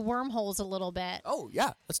back to wormholes a little bit. Oh,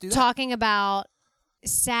 yeah, let's do that. Talking about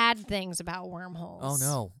sad things about wormholes. Oh,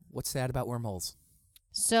 no. What's sad about wormholes?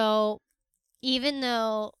 So, even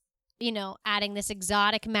though, adding this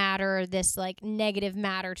exotic matter, this negative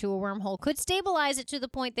matter to a wormhole could stabilize it to the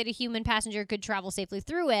point that a human passenger could travel safely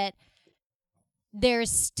through it,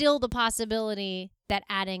 there's still the possibility that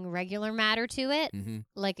adding regular matter to it,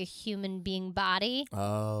 like a human being body,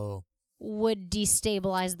 would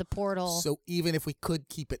destabilize the portal. So, even if we could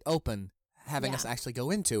keep it open, having us actually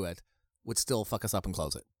go into it would still fuck us up and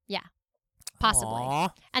close it. Yeah. Possibly. Aww.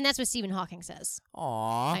 And that's what Stephen Hawking says.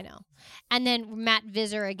 Aww. I know. And then Matt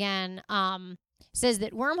Visser again says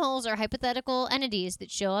that wormholes are hypothetical entities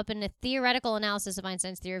that show up in a theoretical analysis of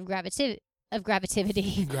Einstein's theory of gravity. Of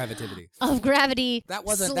gravity. That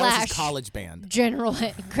was his college band. General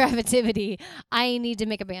gravitivity. I need to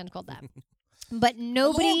make a band called that. But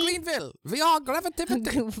nobody. Hello, Greenville. We are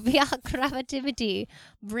Gravativity. We are Gravativity.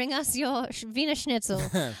 Bring us your Wiener Schnitzel.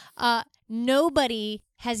 Nobody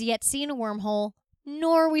has yet seen a wormhole,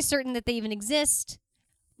 nor are we certain that they even exist.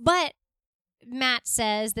 But Matt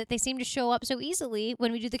says that they seem to show up so easily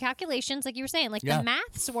when we do the calculations, like you were saying, the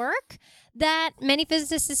maths work, that many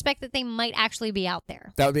physicists suspect that they might actually be out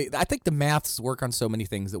there. I think the maths work on so many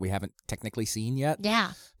things that we haven't technically seen yet.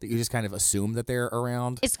 Yeah. That you just kind of assume that they're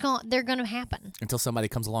around. They're going to happen. Until somebody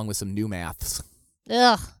comes along with some new maths.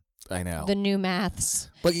 Ugh. I know. The new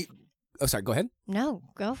maths. But sorry, go ahead. No,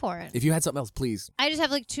 go for it. If you had something else, please. I just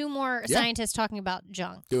have 2 more scientists talking about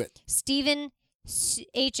junk. Do it. Stephen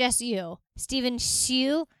HSU. Stephen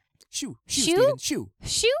Hsu. Stephen Hsu.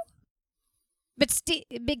 But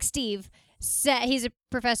Big Steve, he's a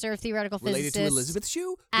professor of theoretical physicist. Related to Elizabeth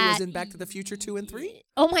Shue, who was in Back to the Future 2 and 3?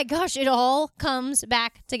 Oh my gosh, it all comes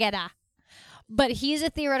back together. But he's a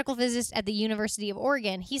theoretical physicist at the University of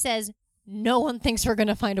Oregon. He says, no one thinks we're going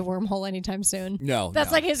to find a wormhole anytime soon. No.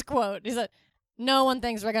 That's his quote. He's like, no one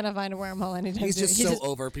thinks we're going to find a wormhole anytime soon. He's just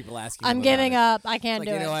over people asking I'm giving up. I can't do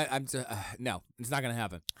it. You know what? No, it's not going to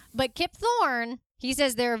happen. But Kip Thorne, he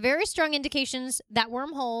says there are very strong indications that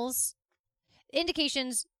wormholes,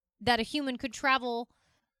 indications that a human could travel.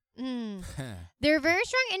 There are very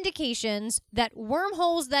strong indications that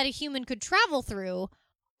wormholes that a human could travel through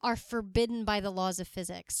are forbidden by the laws of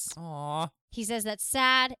physics. Aww. He says that's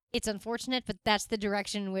sad, it's unfortunate, but that's the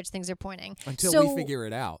direction in which things are pointing. Until we figure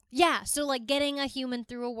it out. Yeah, so getting a human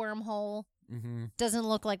through a wormhole doesn't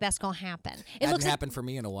look like that's going to happen. It hasn't happened for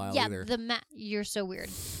me in a while either. You're so weird.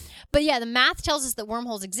 But yeah, the math tells us that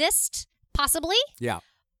wormholes exist, possibly. Yeah.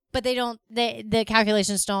 But the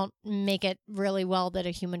calculations don't make it really well that a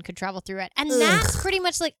human could travel through it. And that's pretty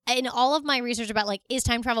much in all of my research about is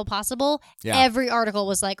time travel possible? Yeah. Every article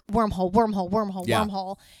was wormhole, wormhole, wormhole,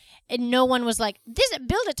 wormhole. no one was like,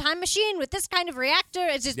 build a time machine with this kind of reactor.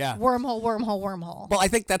 It's just wormhole. Well, I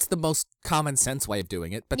think that's the most common sense way of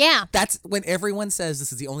doing it. But that's when everyone says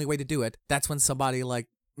this is the only way to do it. That's when somebody like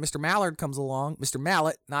Mr. Mallard comes along. Mr.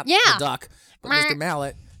 Mallet, not the duck, but Mr.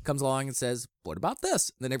 Mallet comes along and says, what about this?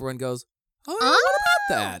 And then everyone goes, what about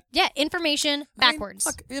that? Yeah, information backwards.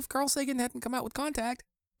 Look, if Carl Sagan hadn't come out with Contact,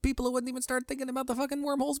 people wouldn't even start thinking about the fucking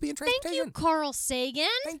wormholes being transportation. Thank you, Carl Sagan.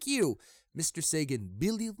 Thank you, Mr. Sagan.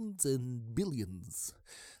 Billions and billions.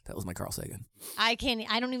 That was my Carl Sagan. I can't.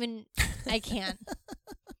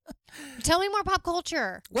 Tell me more pop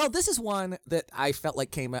culture. Well, this is one that I felt like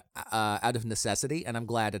came out of necessity, and I'm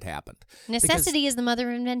glad it happened. Necessity is the mother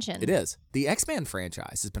of invention. It is. The X-Men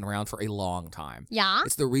franchise has been around for a long time. Yeah.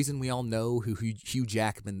 It's the reason we all know who Hugh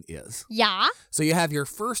Jackman is. Yeah. So you have your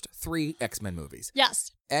first 3 X-Men movies.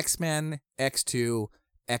 Yes. X-Men, X2,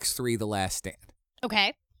 X3, The Last Stand.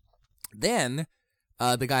 Okay. Then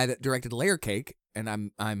the guy that directed Layer Cake, and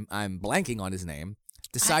I'm blanking on his name,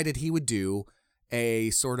 decided he would do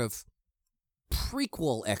a sort of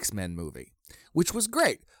prequel X-Men movie, which was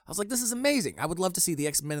great. I was like, this is amazing. I would love to see the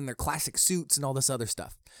X-Men in their classic suits and all this other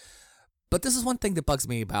stuff. But this is one thing that bugs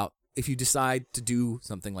me about if you decide to do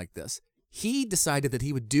something like this. He decided that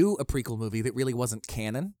he would do a prequel movie that really wasn't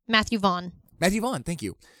canon. Matthew Vaughn, thank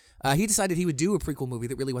you. He decided he would do a prequel movie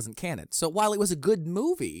that really wasn't canon. So while it was a good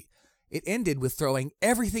movie, it ended with throwing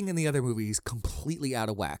everything in the other movies completely out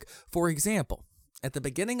of whack. For example, at the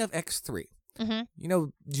beginning of X3, you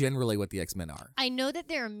know generally what the X-Men are. I know that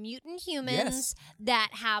there are mutant humans that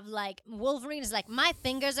have like Wolverine is like, my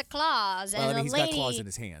fingers are claws. Well, and he's got claws in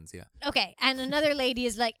his hands, yeah. Okay, and another lady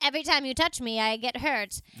is like, every time you touch me, I get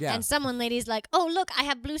hurt. Yeah. And someone lady's like, oh, look, I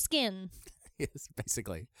have blue skin. Yes,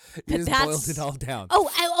 basically. You just boiled it all down.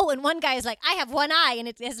 Oh, and one guy is like, I have one eye and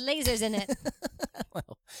it has lasers in it.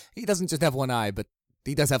 Well, he doesn't just have one eye, but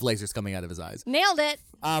he does have lasers coming out of his eyes. Nailed it.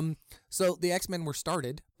 So the X-Men were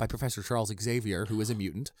started by Professor Charles Xavier, who is a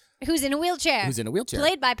mutant. Who's in a wheelchair.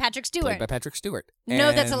 Played by Patrick Stewart.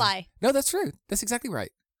 No, that's a lie. No, that's true. That's exactly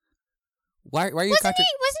right. Why are you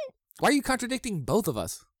Why are you contradicting both of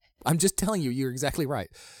us? I'm just telling you, you're exactly right.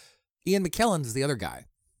 Ian McKellen is the other guy.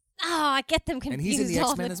 Oh, I get them confused and he's in the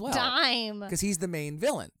all X-Men the as well. time. Because he's the main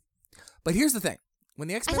villain. But here's the thing. When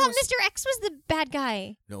the X-Men I thought Mr. X was the bad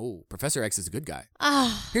guy. No, Professor X is a good guy.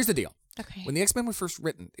 Ah. Here's the deal. Okay. When the X-Men were first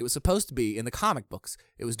written, it was supposed to be, in the comic books,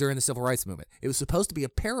 it was during the Civil Rights Movement. It was supposed to be a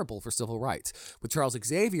parable for civil rights, with Charles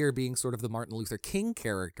Xavier being sort of the Martin Luther King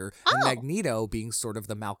character, and Magneto being sort of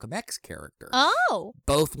the Malcolm X character. Oh.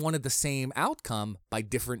 Both wanted the same outcome by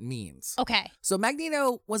different means. Okay. So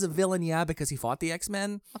Magneto was a villain, yeah, because he fought the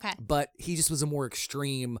X-Men. Okay. But he just was a more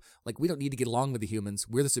extreme, like, we don't need to get along with the humans.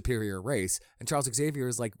 We're the superior race. And Charles Xavier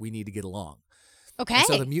is like, we need to get along. Okay. And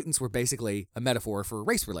so the mutants were basically a metaphor for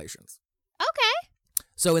race relations. Okay.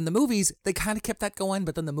 So in the movies, they kind of kept that going,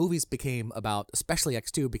 but then the movies became about, especially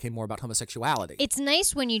X2, became more about homosexuality. It's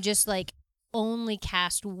nice when you just, like, only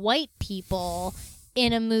cast white people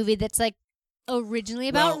in a movie that's, like, originally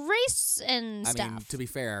about race and stuff. I mean, to be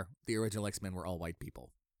fair, the original X-Men were all white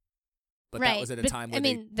people. But right. that was at a time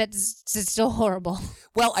when that's still horrible.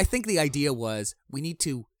 Well, I think the idea was we need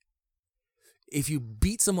to, if you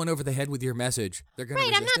beat someone over the head with your message, they're going to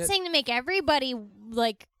resist I'm not it. saying to make everybody,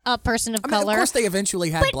 like, a person of color. Of course, they eventually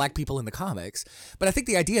had black people in the comics. But I think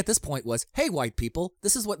the idea at this point was, hey, white people,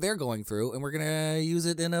 this is what they're going through, and we're going to use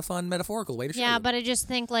it in a fun, metaphorical way to show you. Yeah, but I just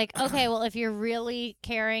think, like, okay, well, if you're really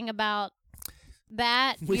caring about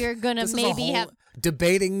that, you're going to maybe have...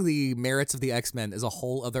 Debating the merits of the X-Men is a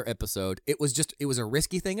whole other episode. It was a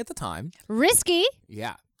risky thing at the time. Risky?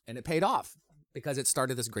 Yeah, and it paid off because it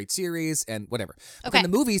started this great series and whatever. But Okay. then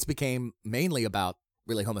the movies became mainly about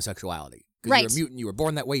really homosexuality. Because Right. you're a mutant, you were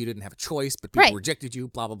born that way, you didn't have a choice, but people Right. rejected you,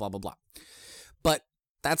 blah, blah, blah, blah, blah. But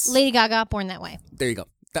that's... Lady Gaga, Born That Way. There you go.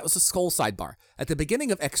 That was a whole sidebar. At the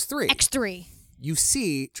beginning of X3... X3. You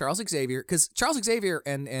see Charles Xavier, because Charles Xavier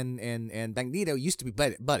and Magneto used to be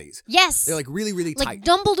buddies. Yes. They're like really, really tight. Like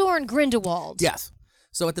Dumbledore and Grindelwald. Yes.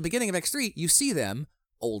 So at the beginning of X3, you see them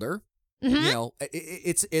older. Mm-hmm. You know,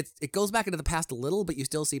 it goes back into the past a little, but you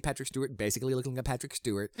still see Patrick Stewart basically looking like Patrick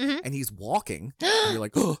Stewart, and he's walking. And you're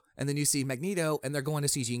like, oh. And then you see Magneto, and they're going to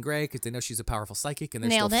see Jean Grey because they know she's a powerful psychic, and they're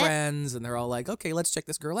Nailed still it. friends, and they're all like, okay, let's check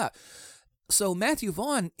this girl out. So Matthew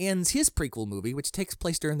Vaughn ends his prequel movie, which takes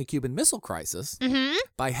place during the Cuban Missile Crisis,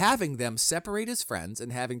 by having them separate as friends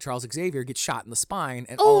and having Charles Xavier get shot in the spine,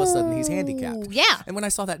 and all of a sudden he's handicapped. Yeah. And when I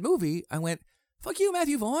saw that movie, I went, fuck you,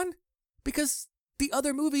 Matthew Vaughn, because the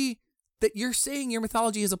other movie that you're saying your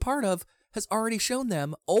mythology is a part of has already shown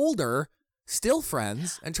them older still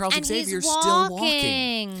friends, and Charles and Xavier's he's still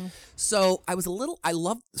walking. So I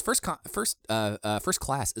love First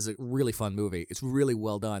Class is a really fun movie. It's really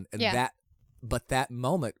well done, and that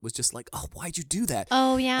moment was just like, oh, why'd you do that?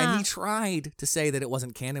 Oh yeah. And he tried to say that it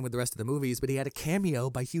wasn't canon with the rest of the movies, but he had a cameo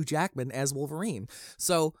by Hugh Jackman as Wolverine.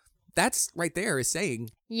 So that's right there is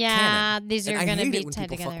saying canon. These are going to be when tied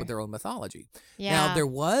people together. fuck with their own mythology. Yeah. Now there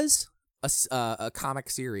was a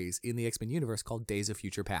comic series in the X-Men universe called Days of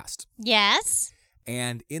Future Past. Yes.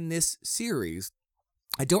 And in this series,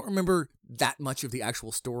 I don't remember that much of the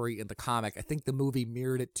actual story in the comic. I think the movie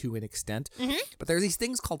mirrored it to an extent. Mm-hmm. But there are these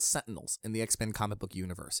things called Sentinels in the X-Men comic book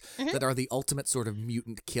universe that are the ultimate sort of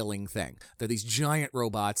mutant killing thing. They're these giant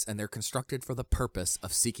robots, and they're constructed for the purpose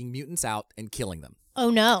of seeking mutants out and killing them. Oh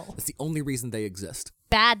no. That's the only reason they exist.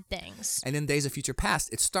 Bad things. And in Days of Future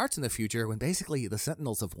Past, it starts in the future when basically the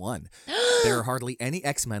Sentinels have won. There are hardly any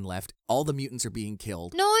X-Men left. All the mutants are being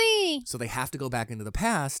killed. Noi. So they have to go back into the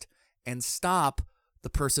past and stop the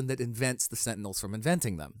person that invents the Sentinels from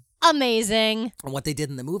inventing them. Amazing. And what they did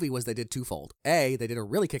in the movie was they did twofold. A, they did a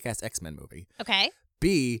really kick-ass X-Men movie. Okay.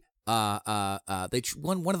 B, one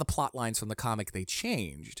of the plot lines from the comic they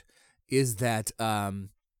changed is that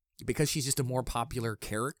because she's just a more popular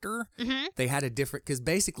character, they had a different, because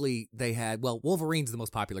basically they had, Wolverine's the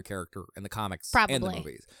most popular character in the comics and the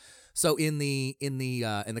movies. So in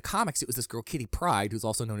the comics, it was this girl Kitty Pryde, who's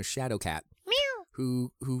also known as Shadowcat,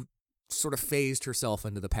 who sort of phased herself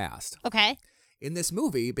into the past. Okay. In this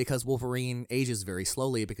movie, because Wolverine ages very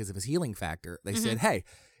slowly because of his healing factor, they said, hey,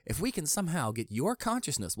 if we can somehow get your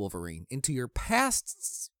consciousness, Wolverine, into your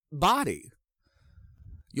past's body,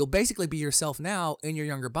 you'll basically be yourself now in your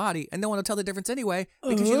younger body, and no one will tell the difference anyway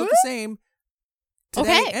because you look the same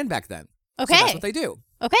today and back then. Okay. So that's what they do.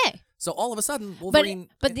 Okay. So all of a sudden, Wolverine...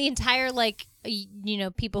 But the entire,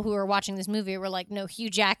 people who are watching this movie were like, no, Hugh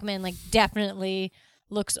Jackman, definitely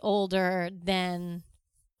looks older than...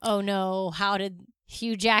 Oh, no, how did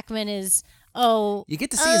Hugh Jackman is... Oh... You get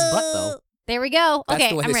to see his butt, though. There we go. That's okay,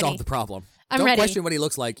 the way I'm they ready. solve the problem. I'm ready. Don't question what he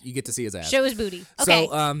looks like. You get to see his ass. Show his booty. Okay.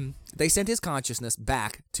 So they sent his consciousness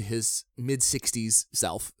back to his mid-60s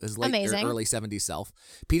self, his early 70s self.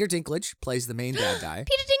 Peter Dinklage plays the main bad guy.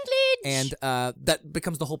 Peter Dinklage! And that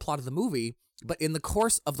becomes the whole plot of the movie. But in the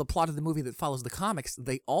course of the plot of the movie that follows the comics,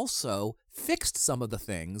 they also fixed some of the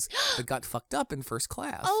things that got fucked up in First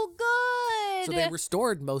Class. Oh, good. So they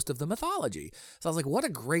restored most of the mythology. So I was like, what a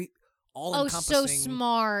great all-encompassing... Oh, so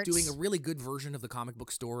smart. Doing a really good version of the comic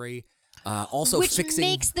book story. Also Which fixing...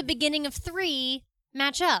 makes the beginning of 3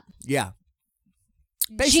 match up. Yeah.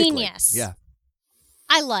 Basically. Genius. Yeah.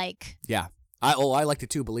 I like. Yeah. I liked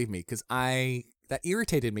it too, believe me, because that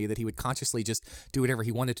irritated me that he would consciously just do whatever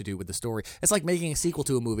he wanted to do with the story. It's like making a sequel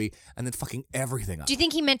to a movie and then fucking everything up. Do you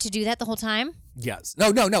think he meant to do that the whole time? Yes.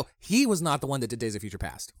 No. He was not the one that did Days of Future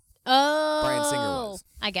Past. Oh. Bryan Singer was.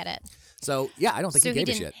 I get it. So, yeah, I don't think he gave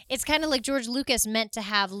a shit. It's kind of like George Lucas meant to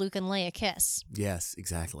have Luke and Leia kiss. Yes,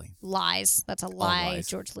 exactly. Lies. That's a lie,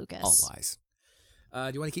 George Lucas. All lies.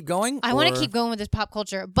 Do you want to keep going? I want to keep going with this pop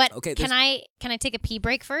culture, but okay, can I take a pee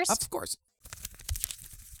break first? Of course.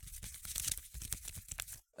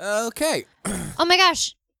 Okay. Oh my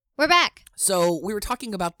gosh, we're back. So we were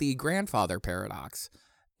talking about the grandfather paradox,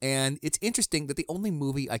 and it's interesting that the only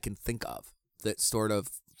movie I can think of that sort of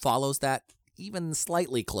follows that even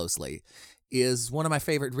slightly closely is one of my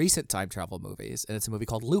favorite recent time travel movies, and it's a movie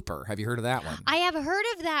called Looper. Have you heard of that one? I have heard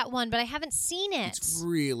of that one, but I haven't seen it. It's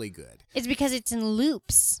really good. It's because it's in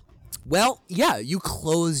loops. Well, yeah, you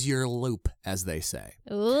close your loop, as they say.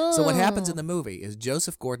 Ooh. So what happens in the movie is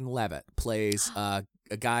Joseph Gordon-Levitt plays a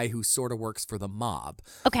guy who sort of works for the mob.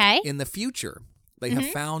 Okay. In the future, they have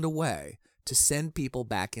found a way to send people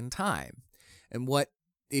back in time. And what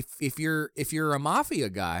if you're a mafia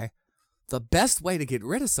guy, the best way to get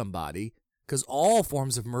rid of somebody, because all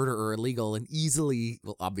forms of murder are illegal and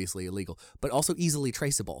obviously illegal, but also easily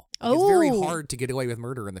traceable. It's very hard to get away with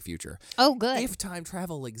murder in the future. Oh, good. If time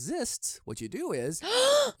travel exists, what you do is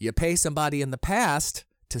you pay somebody in the past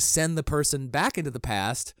to send the person back into the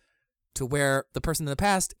past to where the person in the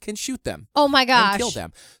past can shoot them. Oh my gosh. And kill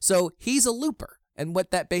them. So he's a looper. And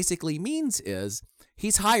what that basically means is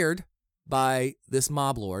he's hired by this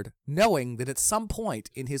mob lord, knowing that at some point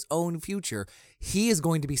in his own future, he is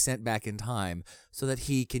going to be sent back in time so that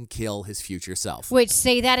he can kill his future self. Wait,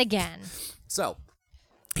 say that again. So,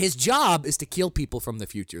 his job is to kill people from the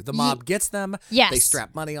future. The mob gets them. Yes. They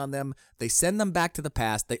strap money on them. They send them back to the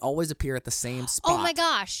past. They always appear at the same spot. Oh my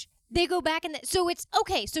gosh. They go back in so it's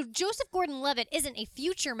okay. So Joseph Gordon-Levitt isn't a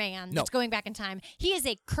future man that's going back in time. He is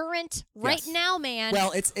a current now man.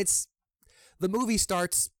 Well, it's the movie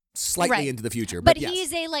starts slightly into the future. But yes.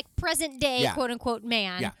 he's a present day quote unquote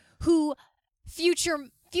man who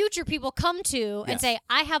future people come to and say,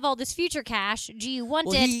 I have all this future cash. Do you want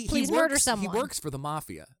it? Please murder someone. He works for the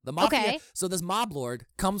mafia. The mafia. Okay. So this mob lord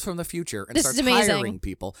comes from the future and This starts is amazing. hiring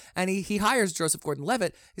people. And he hires Joseph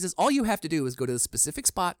Gordon-Levitt. He says, all you have to do is go to the specific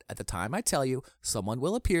spot at the time I tell you. Someone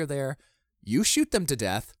will appear there. You shoot them to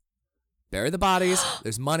death. Bury the bodies.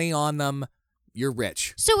 There's money on them. You're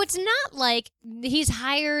rich. So it's not like he's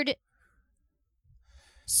hired...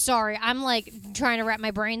 Sorry, I'm trying to wrap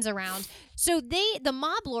my brains around. So the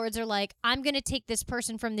mob lords are like, I'm going to take this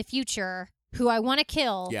person from the future who I want to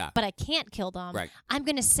kill, but I can't kill them. Right. I'm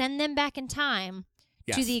going to send them back in time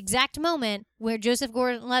to the exact moment where Joseph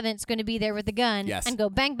Gordon-Levitt's going to be there with the gun and go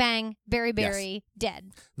bang, bang, bury,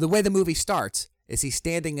 dead. The way the movie starts is he's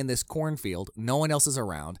standing in this cornfield. No one else is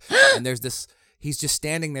around. And he's just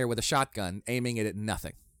standing there with a shotgun aiming it at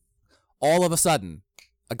nothing. All of a sudden,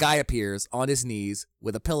 a guy appears on his knees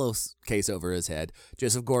with a pillowcase over his head.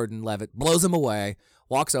 Joseph Gordon-Levitt blows him away,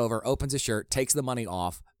 walks over, opens his shirt, takes the money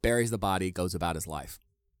off, buries the body, goes about his life.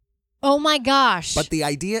 Oh my gosh. But the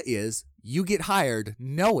idea is you get hired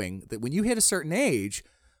knowing that when you hit a certain age,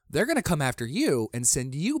 they're going to come after you and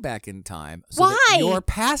send you back in time so that your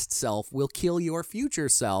past self will kill your future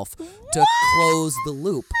self to close the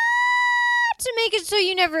loop. To make it so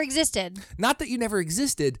you never existed. Not that you never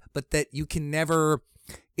existed, but that you can never...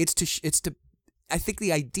 It's to I think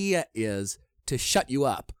the idea is to shut you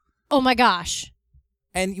up. Oh my gosh.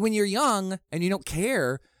 And when you're young and you don't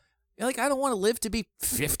care, you're like, I don't want to live to be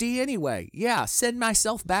 50 anyway. Yeah, send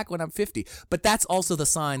myself back when I'm 50. But that's also the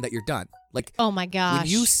sign that you're done. Like, oh my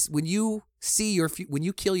gosh. When you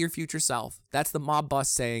kill your future self, that's the mob boss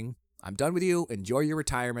saying, I'm done with you. Enjoy your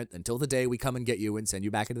retirement until the day we come and get you and send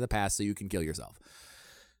you back into the past so you can kill yourself.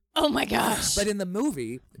 Oh my gosh. But in the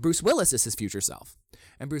movie, Bruce Willis is his future self.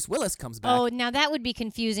 And Bruce Willis comes back. Oh, now that would be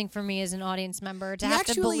confusing for me as an audience member to have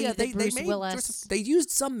to believe that Bruce Willis. They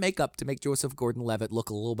used some makeup to make Joseph Gordon-Levitt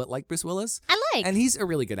look a little bit like Bruce Willis. I like. And he's a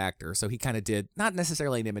really good actor, so he kind of did, not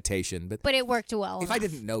necessarily an imitation, but it worked well. If I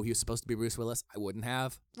didn't know he was supposed to be Bruce Willis, I wouldn't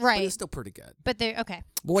have. Right. But it's still pretty good. But okay.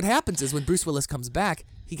 But what happens is when Bruce Willis comes back,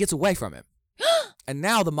 he gets away from him. And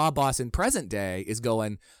now the mob boss in present day is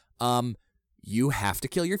going, you have to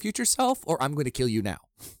kill your future self or I'm going to kill you now.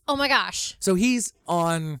 Oh my gosh. So he's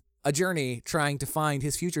on a journey trying to find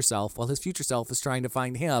his future self while his future self is trying to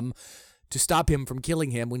find him to stop him from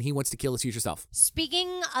killing him when he wants to kill his future self.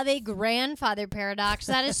 Speaking of a grandfather paradox,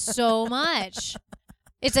 that is so much.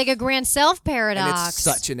 It's like a grand self paradox. And it's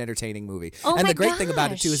such an entertaining movie. Oh and my the great thing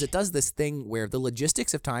about it, too, gosh. is it does this thing where the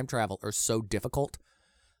logistics of time travel are so difficult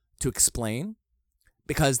to explain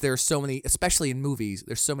because there's so many, especially in movies,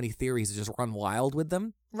 there's so many theories that just run wild with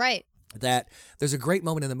them. Right. That there's a great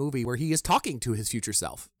moment in the movie where he is talking to his future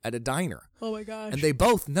self at a diner. Oh my gosh. And they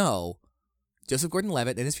both know Joseph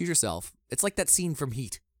Gordon-Levitt and his future self. It's like that scene from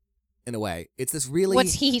Heat, in a way. It's this really...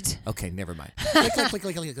 What's Heat? Okay, never mind. Click, click, click,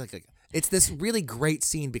 click, click, click, click. It's this really great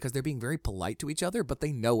scene because they're being very polite to each other, but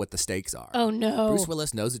they know what the stakes are. Oh, no. Bruce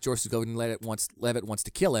Willis knows that Joseph Gordon-Levitt wants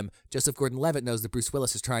to kill him. Joseph Gordon-Levitt knows that Bruce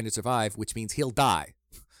Willis is trying to survive, which means he'll die.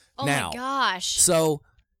 Oh, now. my gosh. So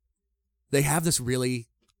they have this really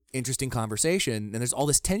interesting conversation, and there's all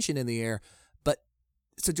this tension in the air. But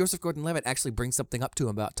so Joseph Gordon-Levitt actually brings something up to him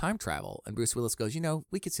about time travel, and Bruce Willis goes,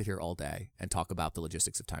 we could sit here all day and talk about the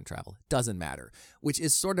logistics of time travel. It doesn't matter, which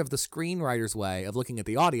is sort of the screenwriter's way of looking at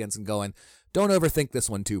the audience and going, don't overthink this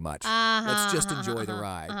one too much. Let's just enjoy the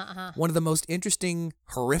ride. One of the most interesting,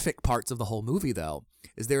 horrific parts of the whole movie, though,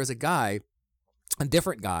 is there is a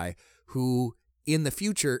different guy, who in the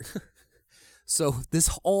future... So this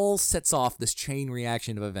all sets off this chain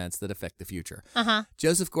reaction of events that affect the future.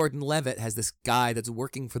 Joseph Gordon-Levitt has this guy that's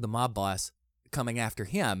working for the mob boss coming after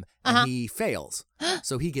him, and he fails.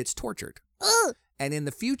 So he gets tortured. And in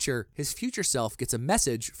the future, his future self gets a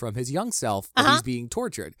message from his young self that he's being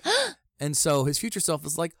tortured. And so his future self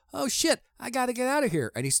is like, oh shit, I got to get out of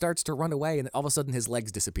here. And he starts to run away, and all of a sudden his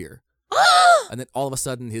legs disappear. And then all of a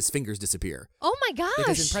sudden his fingers disappear. Oh my gosh.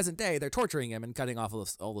 Because in present day, they're torturing him and cutting off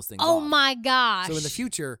all those things Oh off. my gosh. So in the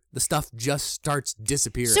future, the stuff just starts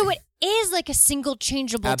disappearing. So it is like a single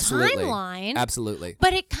changeable timeline. Absolutely.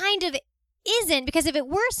 But it kind of isn't, because if it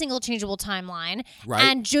were a single changeable timeline, right,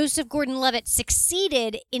 and Joseph Gordon-Levitt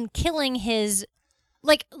succeeded in killing his,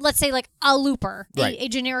 let's say a looper, right, a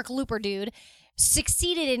generic looper dude,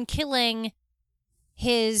 succeeded in killing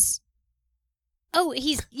his... Oh,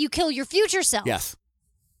 you kill your future self. Yes.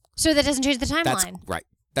 So that doesn't change the timeline. That's right.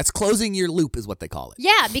 That's closing your loop is what they call it.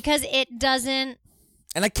 Yeah, because it doesn't...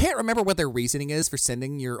 And I can't remember what their reasoning is for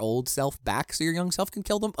sending your old self back so your young self can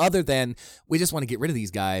kill them, other than we just want to get rid of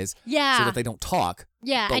these guys so that they don't talk.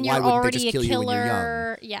 Yeah, but and why you're wouldn't already they just a kill you when you're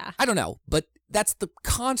killer. young? Yeah. I don't know, but that's the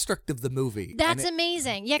construct of the movie. That's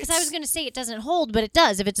amazing. Yeah, because I was going to say it doesn't hold, but it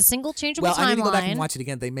does. If it's a single changeable timeline. Well, I need to go back and watch it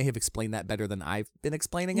again. They may have explained that better than I've been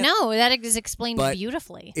explaining it. No, that is explained but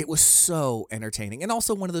beautifully. It was so entertaining, and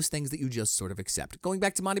also one of those things that you just sort of accept. Going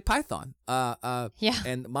back to Monty Python.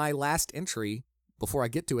 And my last entry, before I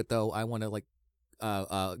get to it though, I want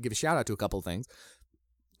to give a shout out to a couple of things.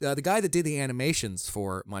 The guy that did the animations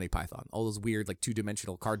for Monty Python, all those weird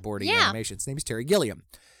 2-dimensional cardboardy animations, his name is Terry Gilliam.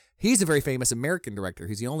 He's a very famous American director.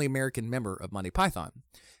 He's the only American member of Monty Python.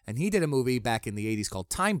 And he did a movie back in the 80s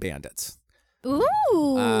called Time Bandits.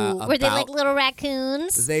 Ooh. Were they like little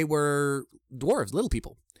raccoons? They were dwarves, little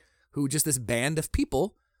people, who just this band of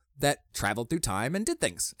people that traveled through time and did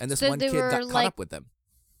things. And this one kid got caught up with them.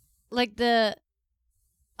 Like the...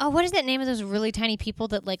 Oh, what is that name of those really tiny people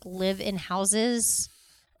that live in houses?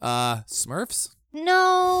 Smurfs?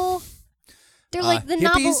 No. They're like the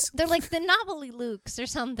hippies? They're like the Knobbly Lukes or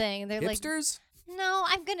something. They're hipsters? No,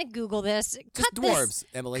 I'm gonna Google this. Just dwarves,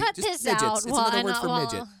 Emily. Cut just this midgets. out. It's another word for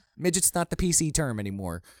midget. Midget's not the PC term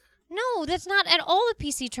anymore. No, that's not at all a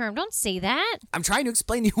PC term. Don't say that. I'm trying to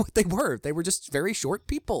explain to you what they were. They were just very short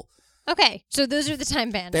people. Okay, so those are the Time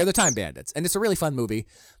Bandits. They're the Time Bandits, and it's a really fun movie.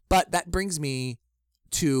 But that brings me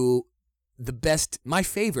to my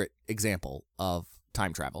favorite example of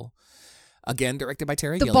time travel. Again, directed by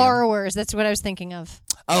Terry Gilliam. The Borrowers, that's what I was thinking of.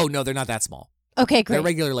 Oh, no, they're not that small. Okay, great. They're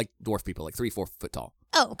regular, dwarf people, 3-4 foot tall.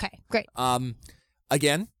 Oh, okay, great.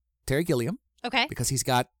 Again, Terry Gilliam. Okay. Because he's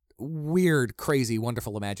got weird, crazy,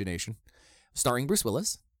 wonderful imagination. Starring Bruce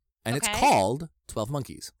Willis. And it's called 12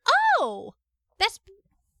 Monkeys. Oh! That's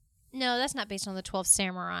not based on the 12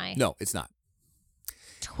 Samurai. No, it's not.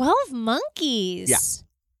 12 Monkeys? Yeah.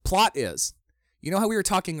 Plot is, you know how we were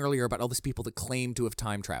talking earlier about all these people that claim to have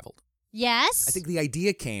time traveled? Yes. I think the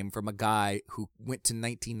idea came from a guy who went to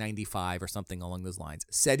 1995 or something along those lines,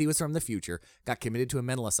 said he was from the future, got committed to a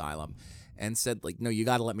mental asylum, and said, no, you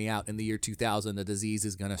got to let me out. In the year 2000, a disease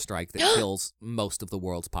is going to strike that kills most of the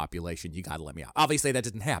world's population. You got to let me out. Obviously, that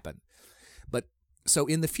didn't happen. But so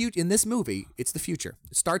in this movie, it's the future.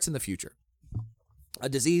 It starts in the future. A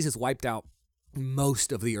disease has wiped out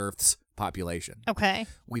most of the Earth's population. Okay.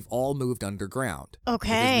 We've all moved underground. Okay.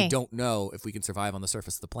 Because we don't know if we can survive on the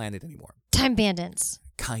surface of the planet anymore. Time Bandits.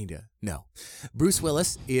 Kinda. No. Bruce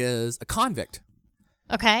Willis is a convict.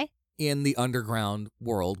 Okay. In the underground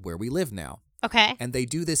world where we live now. Okay. And they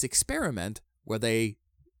do this experiment where they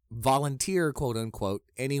volunteer, quote unquote,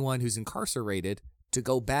 anyone who's incarcerated to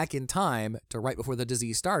go back in time to right before the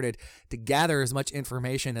disease started to gather as much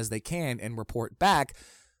information as they can and report back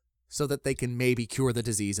so that they can maybe cure the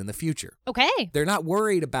disease in the future. Okay. They're not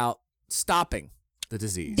worried about stopping the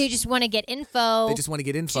disease. They just want to get info. They just want to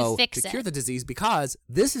get info to cure the disease because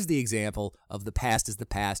this is the example of the past is the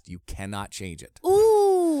past. You cannot change it.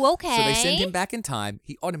 Ooh, okay. So they send him back in time.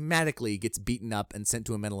 He automatically gets beaten up and sent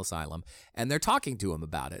to a mental asylum. And they're talking to him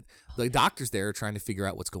about it. The doctors there are trying to figure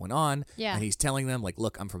out what's going on. Yeah. And he's telling them,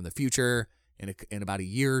 look, I'm from the future. In about a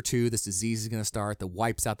year or two, this disease is going to start that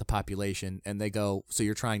wipes out the population. And they go, so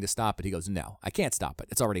you're trying to stop it? He goes, no, I can't stop it.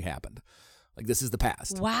 It's already happened. This is the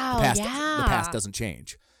past. Wow, the past doesn't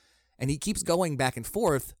change. And he keeps going back and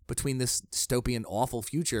forth between this dystopian, awful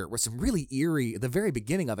future where some really eerie, at the very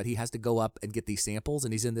beginning of it, he has to go up and get these samples,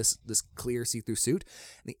 and he's in this clear see-through suit,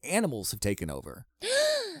 and the animals have taken over.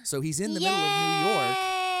 So he's in the middle of New York.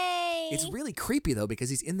 It's really creepy, though, because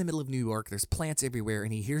he's in the middle of New York. There's plants everywhere,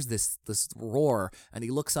 and he hears this roar, and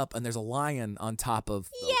he looks up, and there's a lion on top of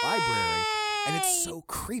the library. And it's so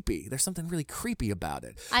creepy. There's something really creepy about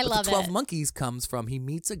it. I love it. The 12 Monkeys comes from, he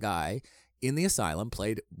meets a guy in the asylum,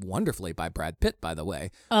 played wonderfully by Brad Pitt, by the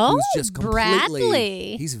way. Oh, who's just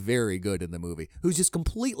Bradley. He's very good in the movie. Who's just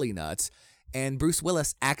completely nuts. And Bruce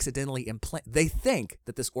Willis accidentally they think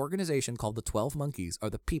that this organization called the 12 Monkeys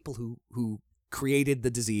are the people who created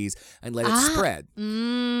the disease and let it spread.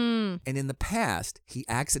 And in the past, he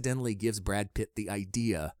accidentally gives Brad Pitt the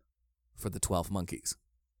idea for the 12 Monkeys.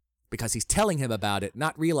 Because he's telling him about it,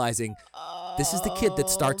 not realizing this is the kid that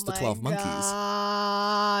starts the 12 Monkeys.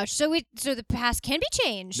 So the past can be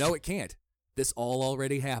changed. No, it can't. This all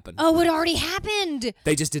already happened. Oh, it already happened.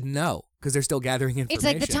 They just didn't know because they're still gathering information. It's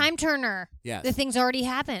like the time turner. Yes. The thing's already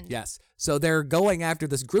happened. Yes. So they're going after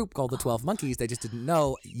this group called the 12 Monkeys. They just didn't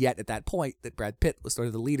know yet at that point that Brad Pitt was sort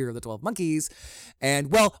of the leader of the 12 Monkeys. And,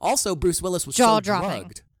 well, also Bruce Willis was so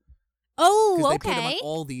drugged. Oh, okay. They put him on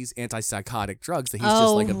all these antipsychotic drugs that he's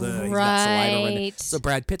just like, he's got saliva. So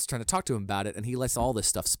Brad Pitt's trying to talk to him about it, and he lets all this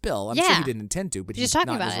stuff spill. I'm sure he didn't intend to, but he's not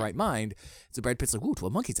in his right mind. So Brad Pitt's like, ooh,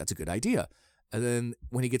 12 monkeys, that's a good idea. And then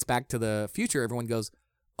when he gets back to the future, everyone goes,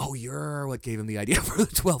 oh, you're what gave him the idea for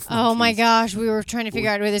the 12 monkeys. Oh, my gosh. We were trying to figure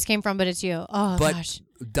out where this came from, but it's you. Oh, gosh.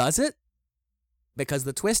 Does it? Because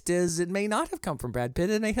the twist is it may not have come from Brad Pitt.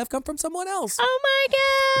 It may have come from someone else. Oh, my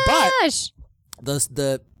gosh. But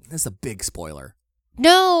this is a big spoiler.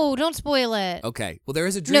 No, don't spoil it. Okay. Well, there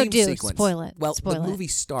is a dream sequence. Spoil it. Well, the movie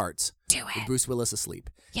starts with Bruce Willis asleep.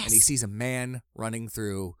 Yes. And he sees a man running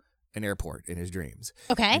through an airport in his dreams.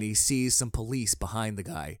 Okay. And he sees some police behind the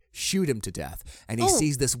guy shoot him to death. And he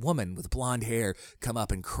sees this woman with blonde hair come up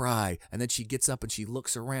and cry. And then she gets up and she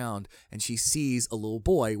looks around and she sees a little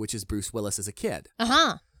boy, which is Bruce Willis as a kid.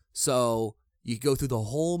 Uh-huh. So you go through the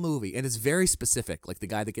whole movie, and it's very specific. Like, the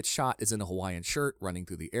guy that gets shot is in a Hawaiian shirt running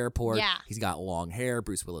through the airport. Yeah. He's got long hair.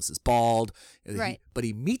 Bruce Willis is bald. Right. But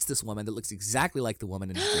he meets this woman that looks exactly like the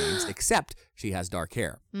woman in his dreams, except she has dark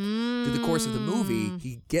hair. Through the course of the movie,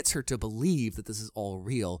 he gets her to believe that this is all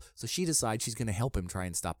real, so she decides she's going to help him try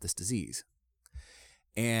and stop this disease.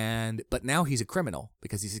 But now he's a criminal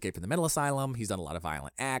because he's escaped from the mental asylum. He's done a lot of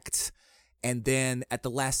violent acts. And then at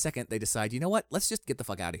the last second, they decide, you know what? Let's just get the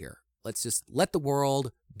fuck out of here. Let's just let the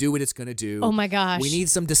world do what it's going to do. Oh, my gosh. We need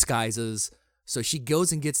some disguises. So she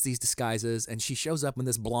goes and gets these disguises, and she shows up in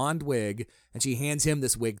this blonde wig, and she hands him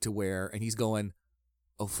this wig to wear, and he's going,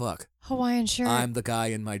 oh, fuck. Hawaiian shirt. I'm the guy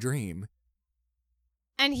in my dream.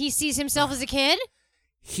 And he sees himself as a kid?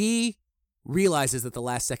 He realizes at the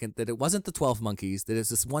last second that it wasn't the 12 monkeys, that it's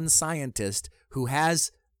this one scientist who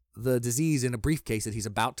has the disease in a briefcase that he's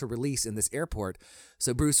about to release in this airport.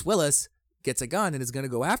 So Bruce Willis gets a gun and is going to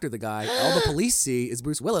go after the guy. All the police see is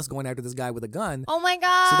Bruce Willis going after this guy with a gun. Oh, my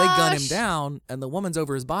gosh. So they gun him down, and the woman's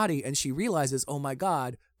over his body, and she realizes, oh, my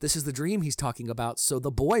God, this is the dream he's talking about. So the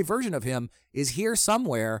boy version of him is here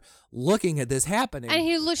somewhere looking at this happening. And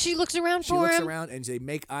she looks around for him. She looks around, and they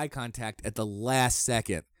make eye contact at the last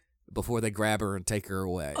second before they grab her and take her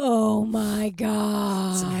away. Oh, my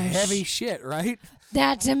gosh. Some heavy shit, right?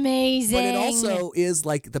 That's amazing. But it also is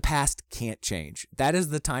like the past can't change. That is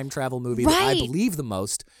the time travel movie that I believe the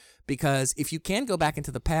most, because if you can go back into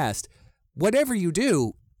the past, whatever you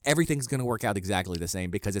do, everything's going to work out exactly the same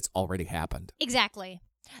because it's already happened. Exactly.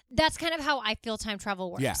 That's kind of how I feel time travel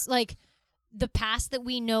works. Yeah. Like, the past that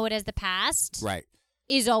we know it as the past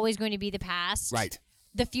is always going to be the past. Right.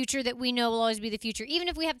 The future that we know will always be the future. Even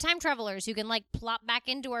if we have time travelers who can, like, plop back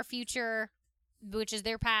into our future, which is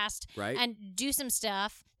their past, and do some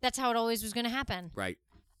stuff, that's how it always was going to happen. Right.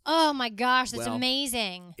 Oh, my gosh, that's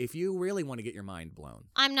amazing. If you really want to get your mind blown.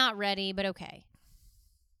 I'm not ready, but okay.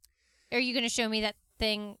 Are you going to show me that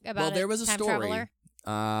thing about there was a time story traveler?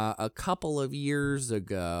 A couple of years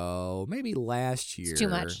ago, maybe last year. It's too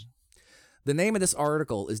much. The name of this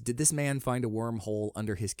article is, Did This Man Find a Wormhole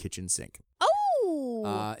Under His Kitchen Sink? Oh!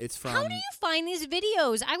 It's from... How do you find these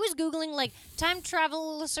videos? I was Googling, like, time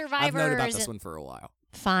travel survivors. I've known about this one for a while.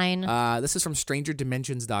 Fine. This is from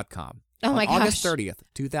StrangerDimensions.com. Oh, my gosh. August 30th,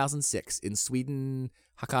 2006, in Sweden,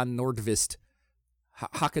 Håkan Nordqvist,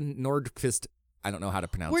 I don't know how to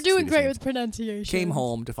pronounce it. We're doing Swedish great names, with pronunciation. Came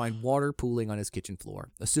home to find water pooling on his kitchen floor.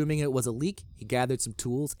 Assuming it was a leak, he gathered some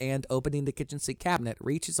tools and, opening the kitchen sink cabinet,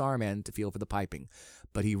 reached his arm in to feel for the piping.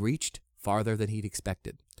 But he reached farther than he'd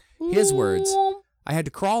expected. His words, I had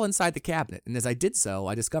to crawl inside the cabinet, and as I did so,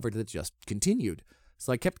 I discovered that it just continued.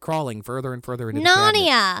 So I kept crawling further and further into the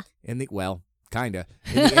cabinet. Narnia! Kinda.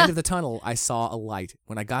 In the end of the tunnel, I saw a light.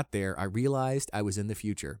 When I got there, I realized I was in the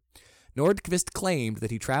future. Nordqvist claimed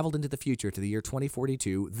that he traveled into the future to the year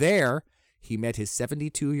 2042. There, he met his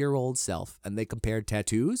 72-year-old self, and they compared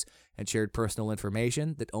tattoos and shared personal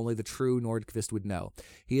information that only the true Nordqvist would know.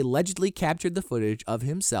 He allegedly captured the footage of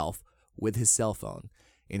himself with his cell phone.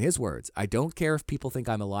 In his words, I don't care if people think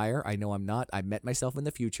I'm a liar. I know I'm not. I met myself in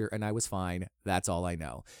the future, and I was fine. That's all I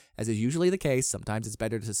know. As is usually the case, sometimes it's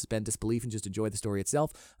better to suspend disbelief and just enjoy the story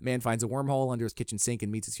itself. A man finds a wormhole under his kitchen sink and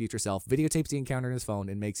meets his future self, videotapes the encounter on his phone,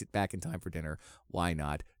 and makes it back in time for dinner. Why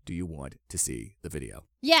not? Do you want to see the video?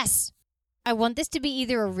 Yes. I want this to be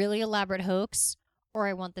either a really elaborate hoax or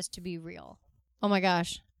I want this to be real. Oh, my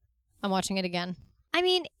gosh. I'm watching it again. I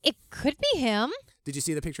mean, it could be him. Did you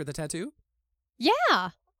see the picture of the tattoo?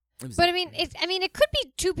 Yeah. But I mean, it could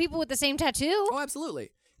be two people with the same tattoo. Oh,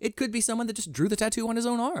 absolutely. It could be someone that just drew the tattoo on his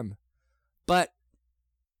own arm. But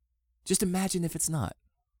just imagine if it's not.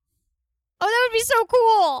 Oh, that would be so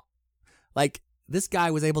cool. Like, this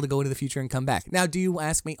guy was able to go into the future and come back. Now, do you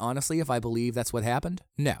ask me honestly if I believe that's what happened?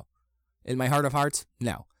 No. In my heart of hearts,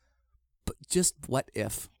 no. But just what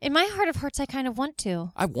if? In my heart of hearts, I kind of want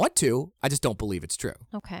to. I want to. I just don't believe it's true.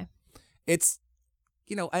 Okay. It's,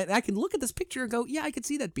 I can look at this picture and go, yeah, I could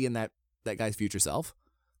see that being that guy's future self.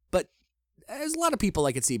 But there's a lot of people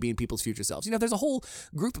I could see being people's future selves. There's a whole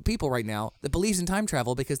group of people right now that believes in time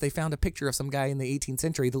travel because they found a picture of some guy in the 18th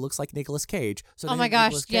century that looks like Nicolas Cage. So oh my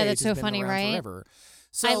gosh, yeah, that's so funny, right? Forever.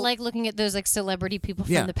 So, I like looking at those celebrity people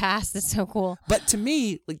from the past. That's so cool. But to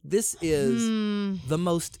me, this is the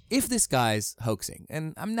most, if this guy's hoaxing,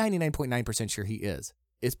 and I'm 99.9% sure he is,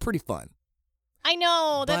 it's pretty fun. I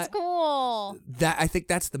know, that's cool. I think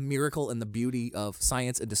that's the miracle and the beauty of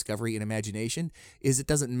science and discovery and imagination is it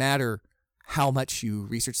doesn't matter how much you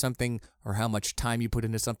research something or how much time you put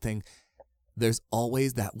into something. There's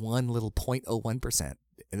always that one little 0.01%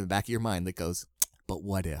 in the back of your mind that goes, but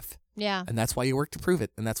what if? Yeah. And that's why you work to prove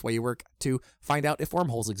it. And that's why you work to find out if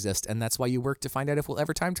wormholes exist. And that's why you work to find out if we'll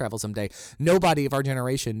ever time travel someday. Nobody of our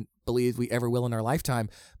generation believes we ever will in our lifetime.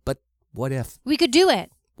 But what if? We could do it.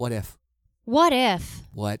 What if? What if?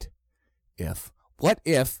 What if? What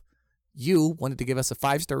if you wanted to give us a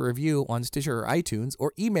 5-star review on Stitcher or iTunes,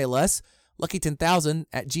 or email us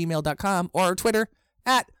lucky10000@gmail.com, or our Twitter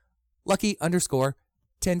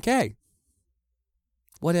 @lucky_10K.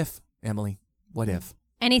 What if, Emily? What if?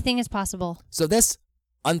 Anything is possible. So this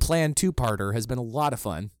unplanned 2-parter has been a lot of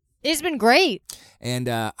fun. It's been great. And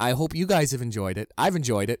I hope you guys have enjoyed it. I've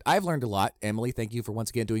enjoyed it. I've learned a lot. Emily, thank you for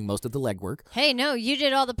once again doing most of the legwork. Hey, no, you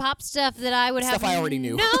did all the pop stuff that I would have I already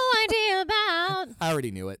knew. no idea about. I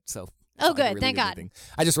already knew it, so. Oh, good. Thank God. Anything.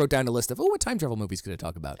 I just wrote down a list of, what time travel movies could I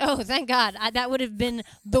talk about? Oh, thank God. That would have been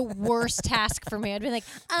the worst task for me. I'd be like,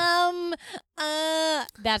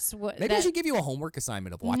 that's what. Maybe I should give you a homework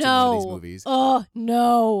assignment of watching one of these movies. Oh,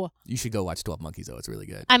 no. You should go watch 12 Monkeys, though. It's really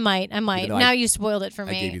good. I might. Now you spoiled it for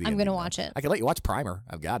me. I'm going to watch it. I can let you watch Primer.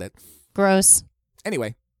 I've got it. Gross.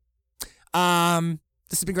 Anyway, this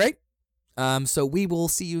has been great. So we will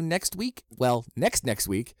see you next week. Well, next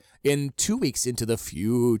week, in 2 weeks into the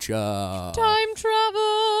future. Time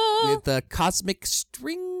travel. With the cosmic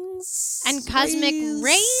strings. And cosmic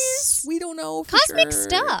rays? We don't know. Cosmic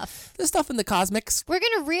stuff. The stuff in the cosmics. We're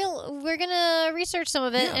gonna research some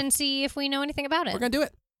of it and see if we know anything about it. We're gonna do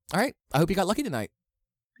it. All right. I hope you got lucky tonight.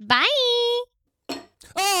 Bye. Oh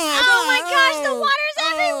my gosh, the water's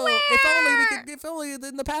everywhere. If only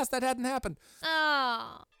in the past that hadn't happened.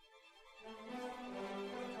 Oh.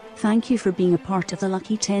 Thank you for being a part of the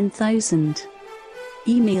Lucky 10,000.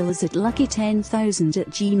 Email us at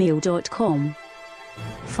lucky10,000@gmail.com.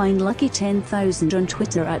 Find Lucky 10,000 on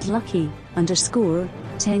Twitter at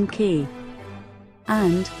lucky_10K.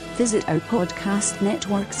 And visit our podcast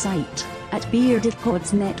network site at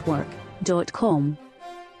beardedpodsnetwork.com.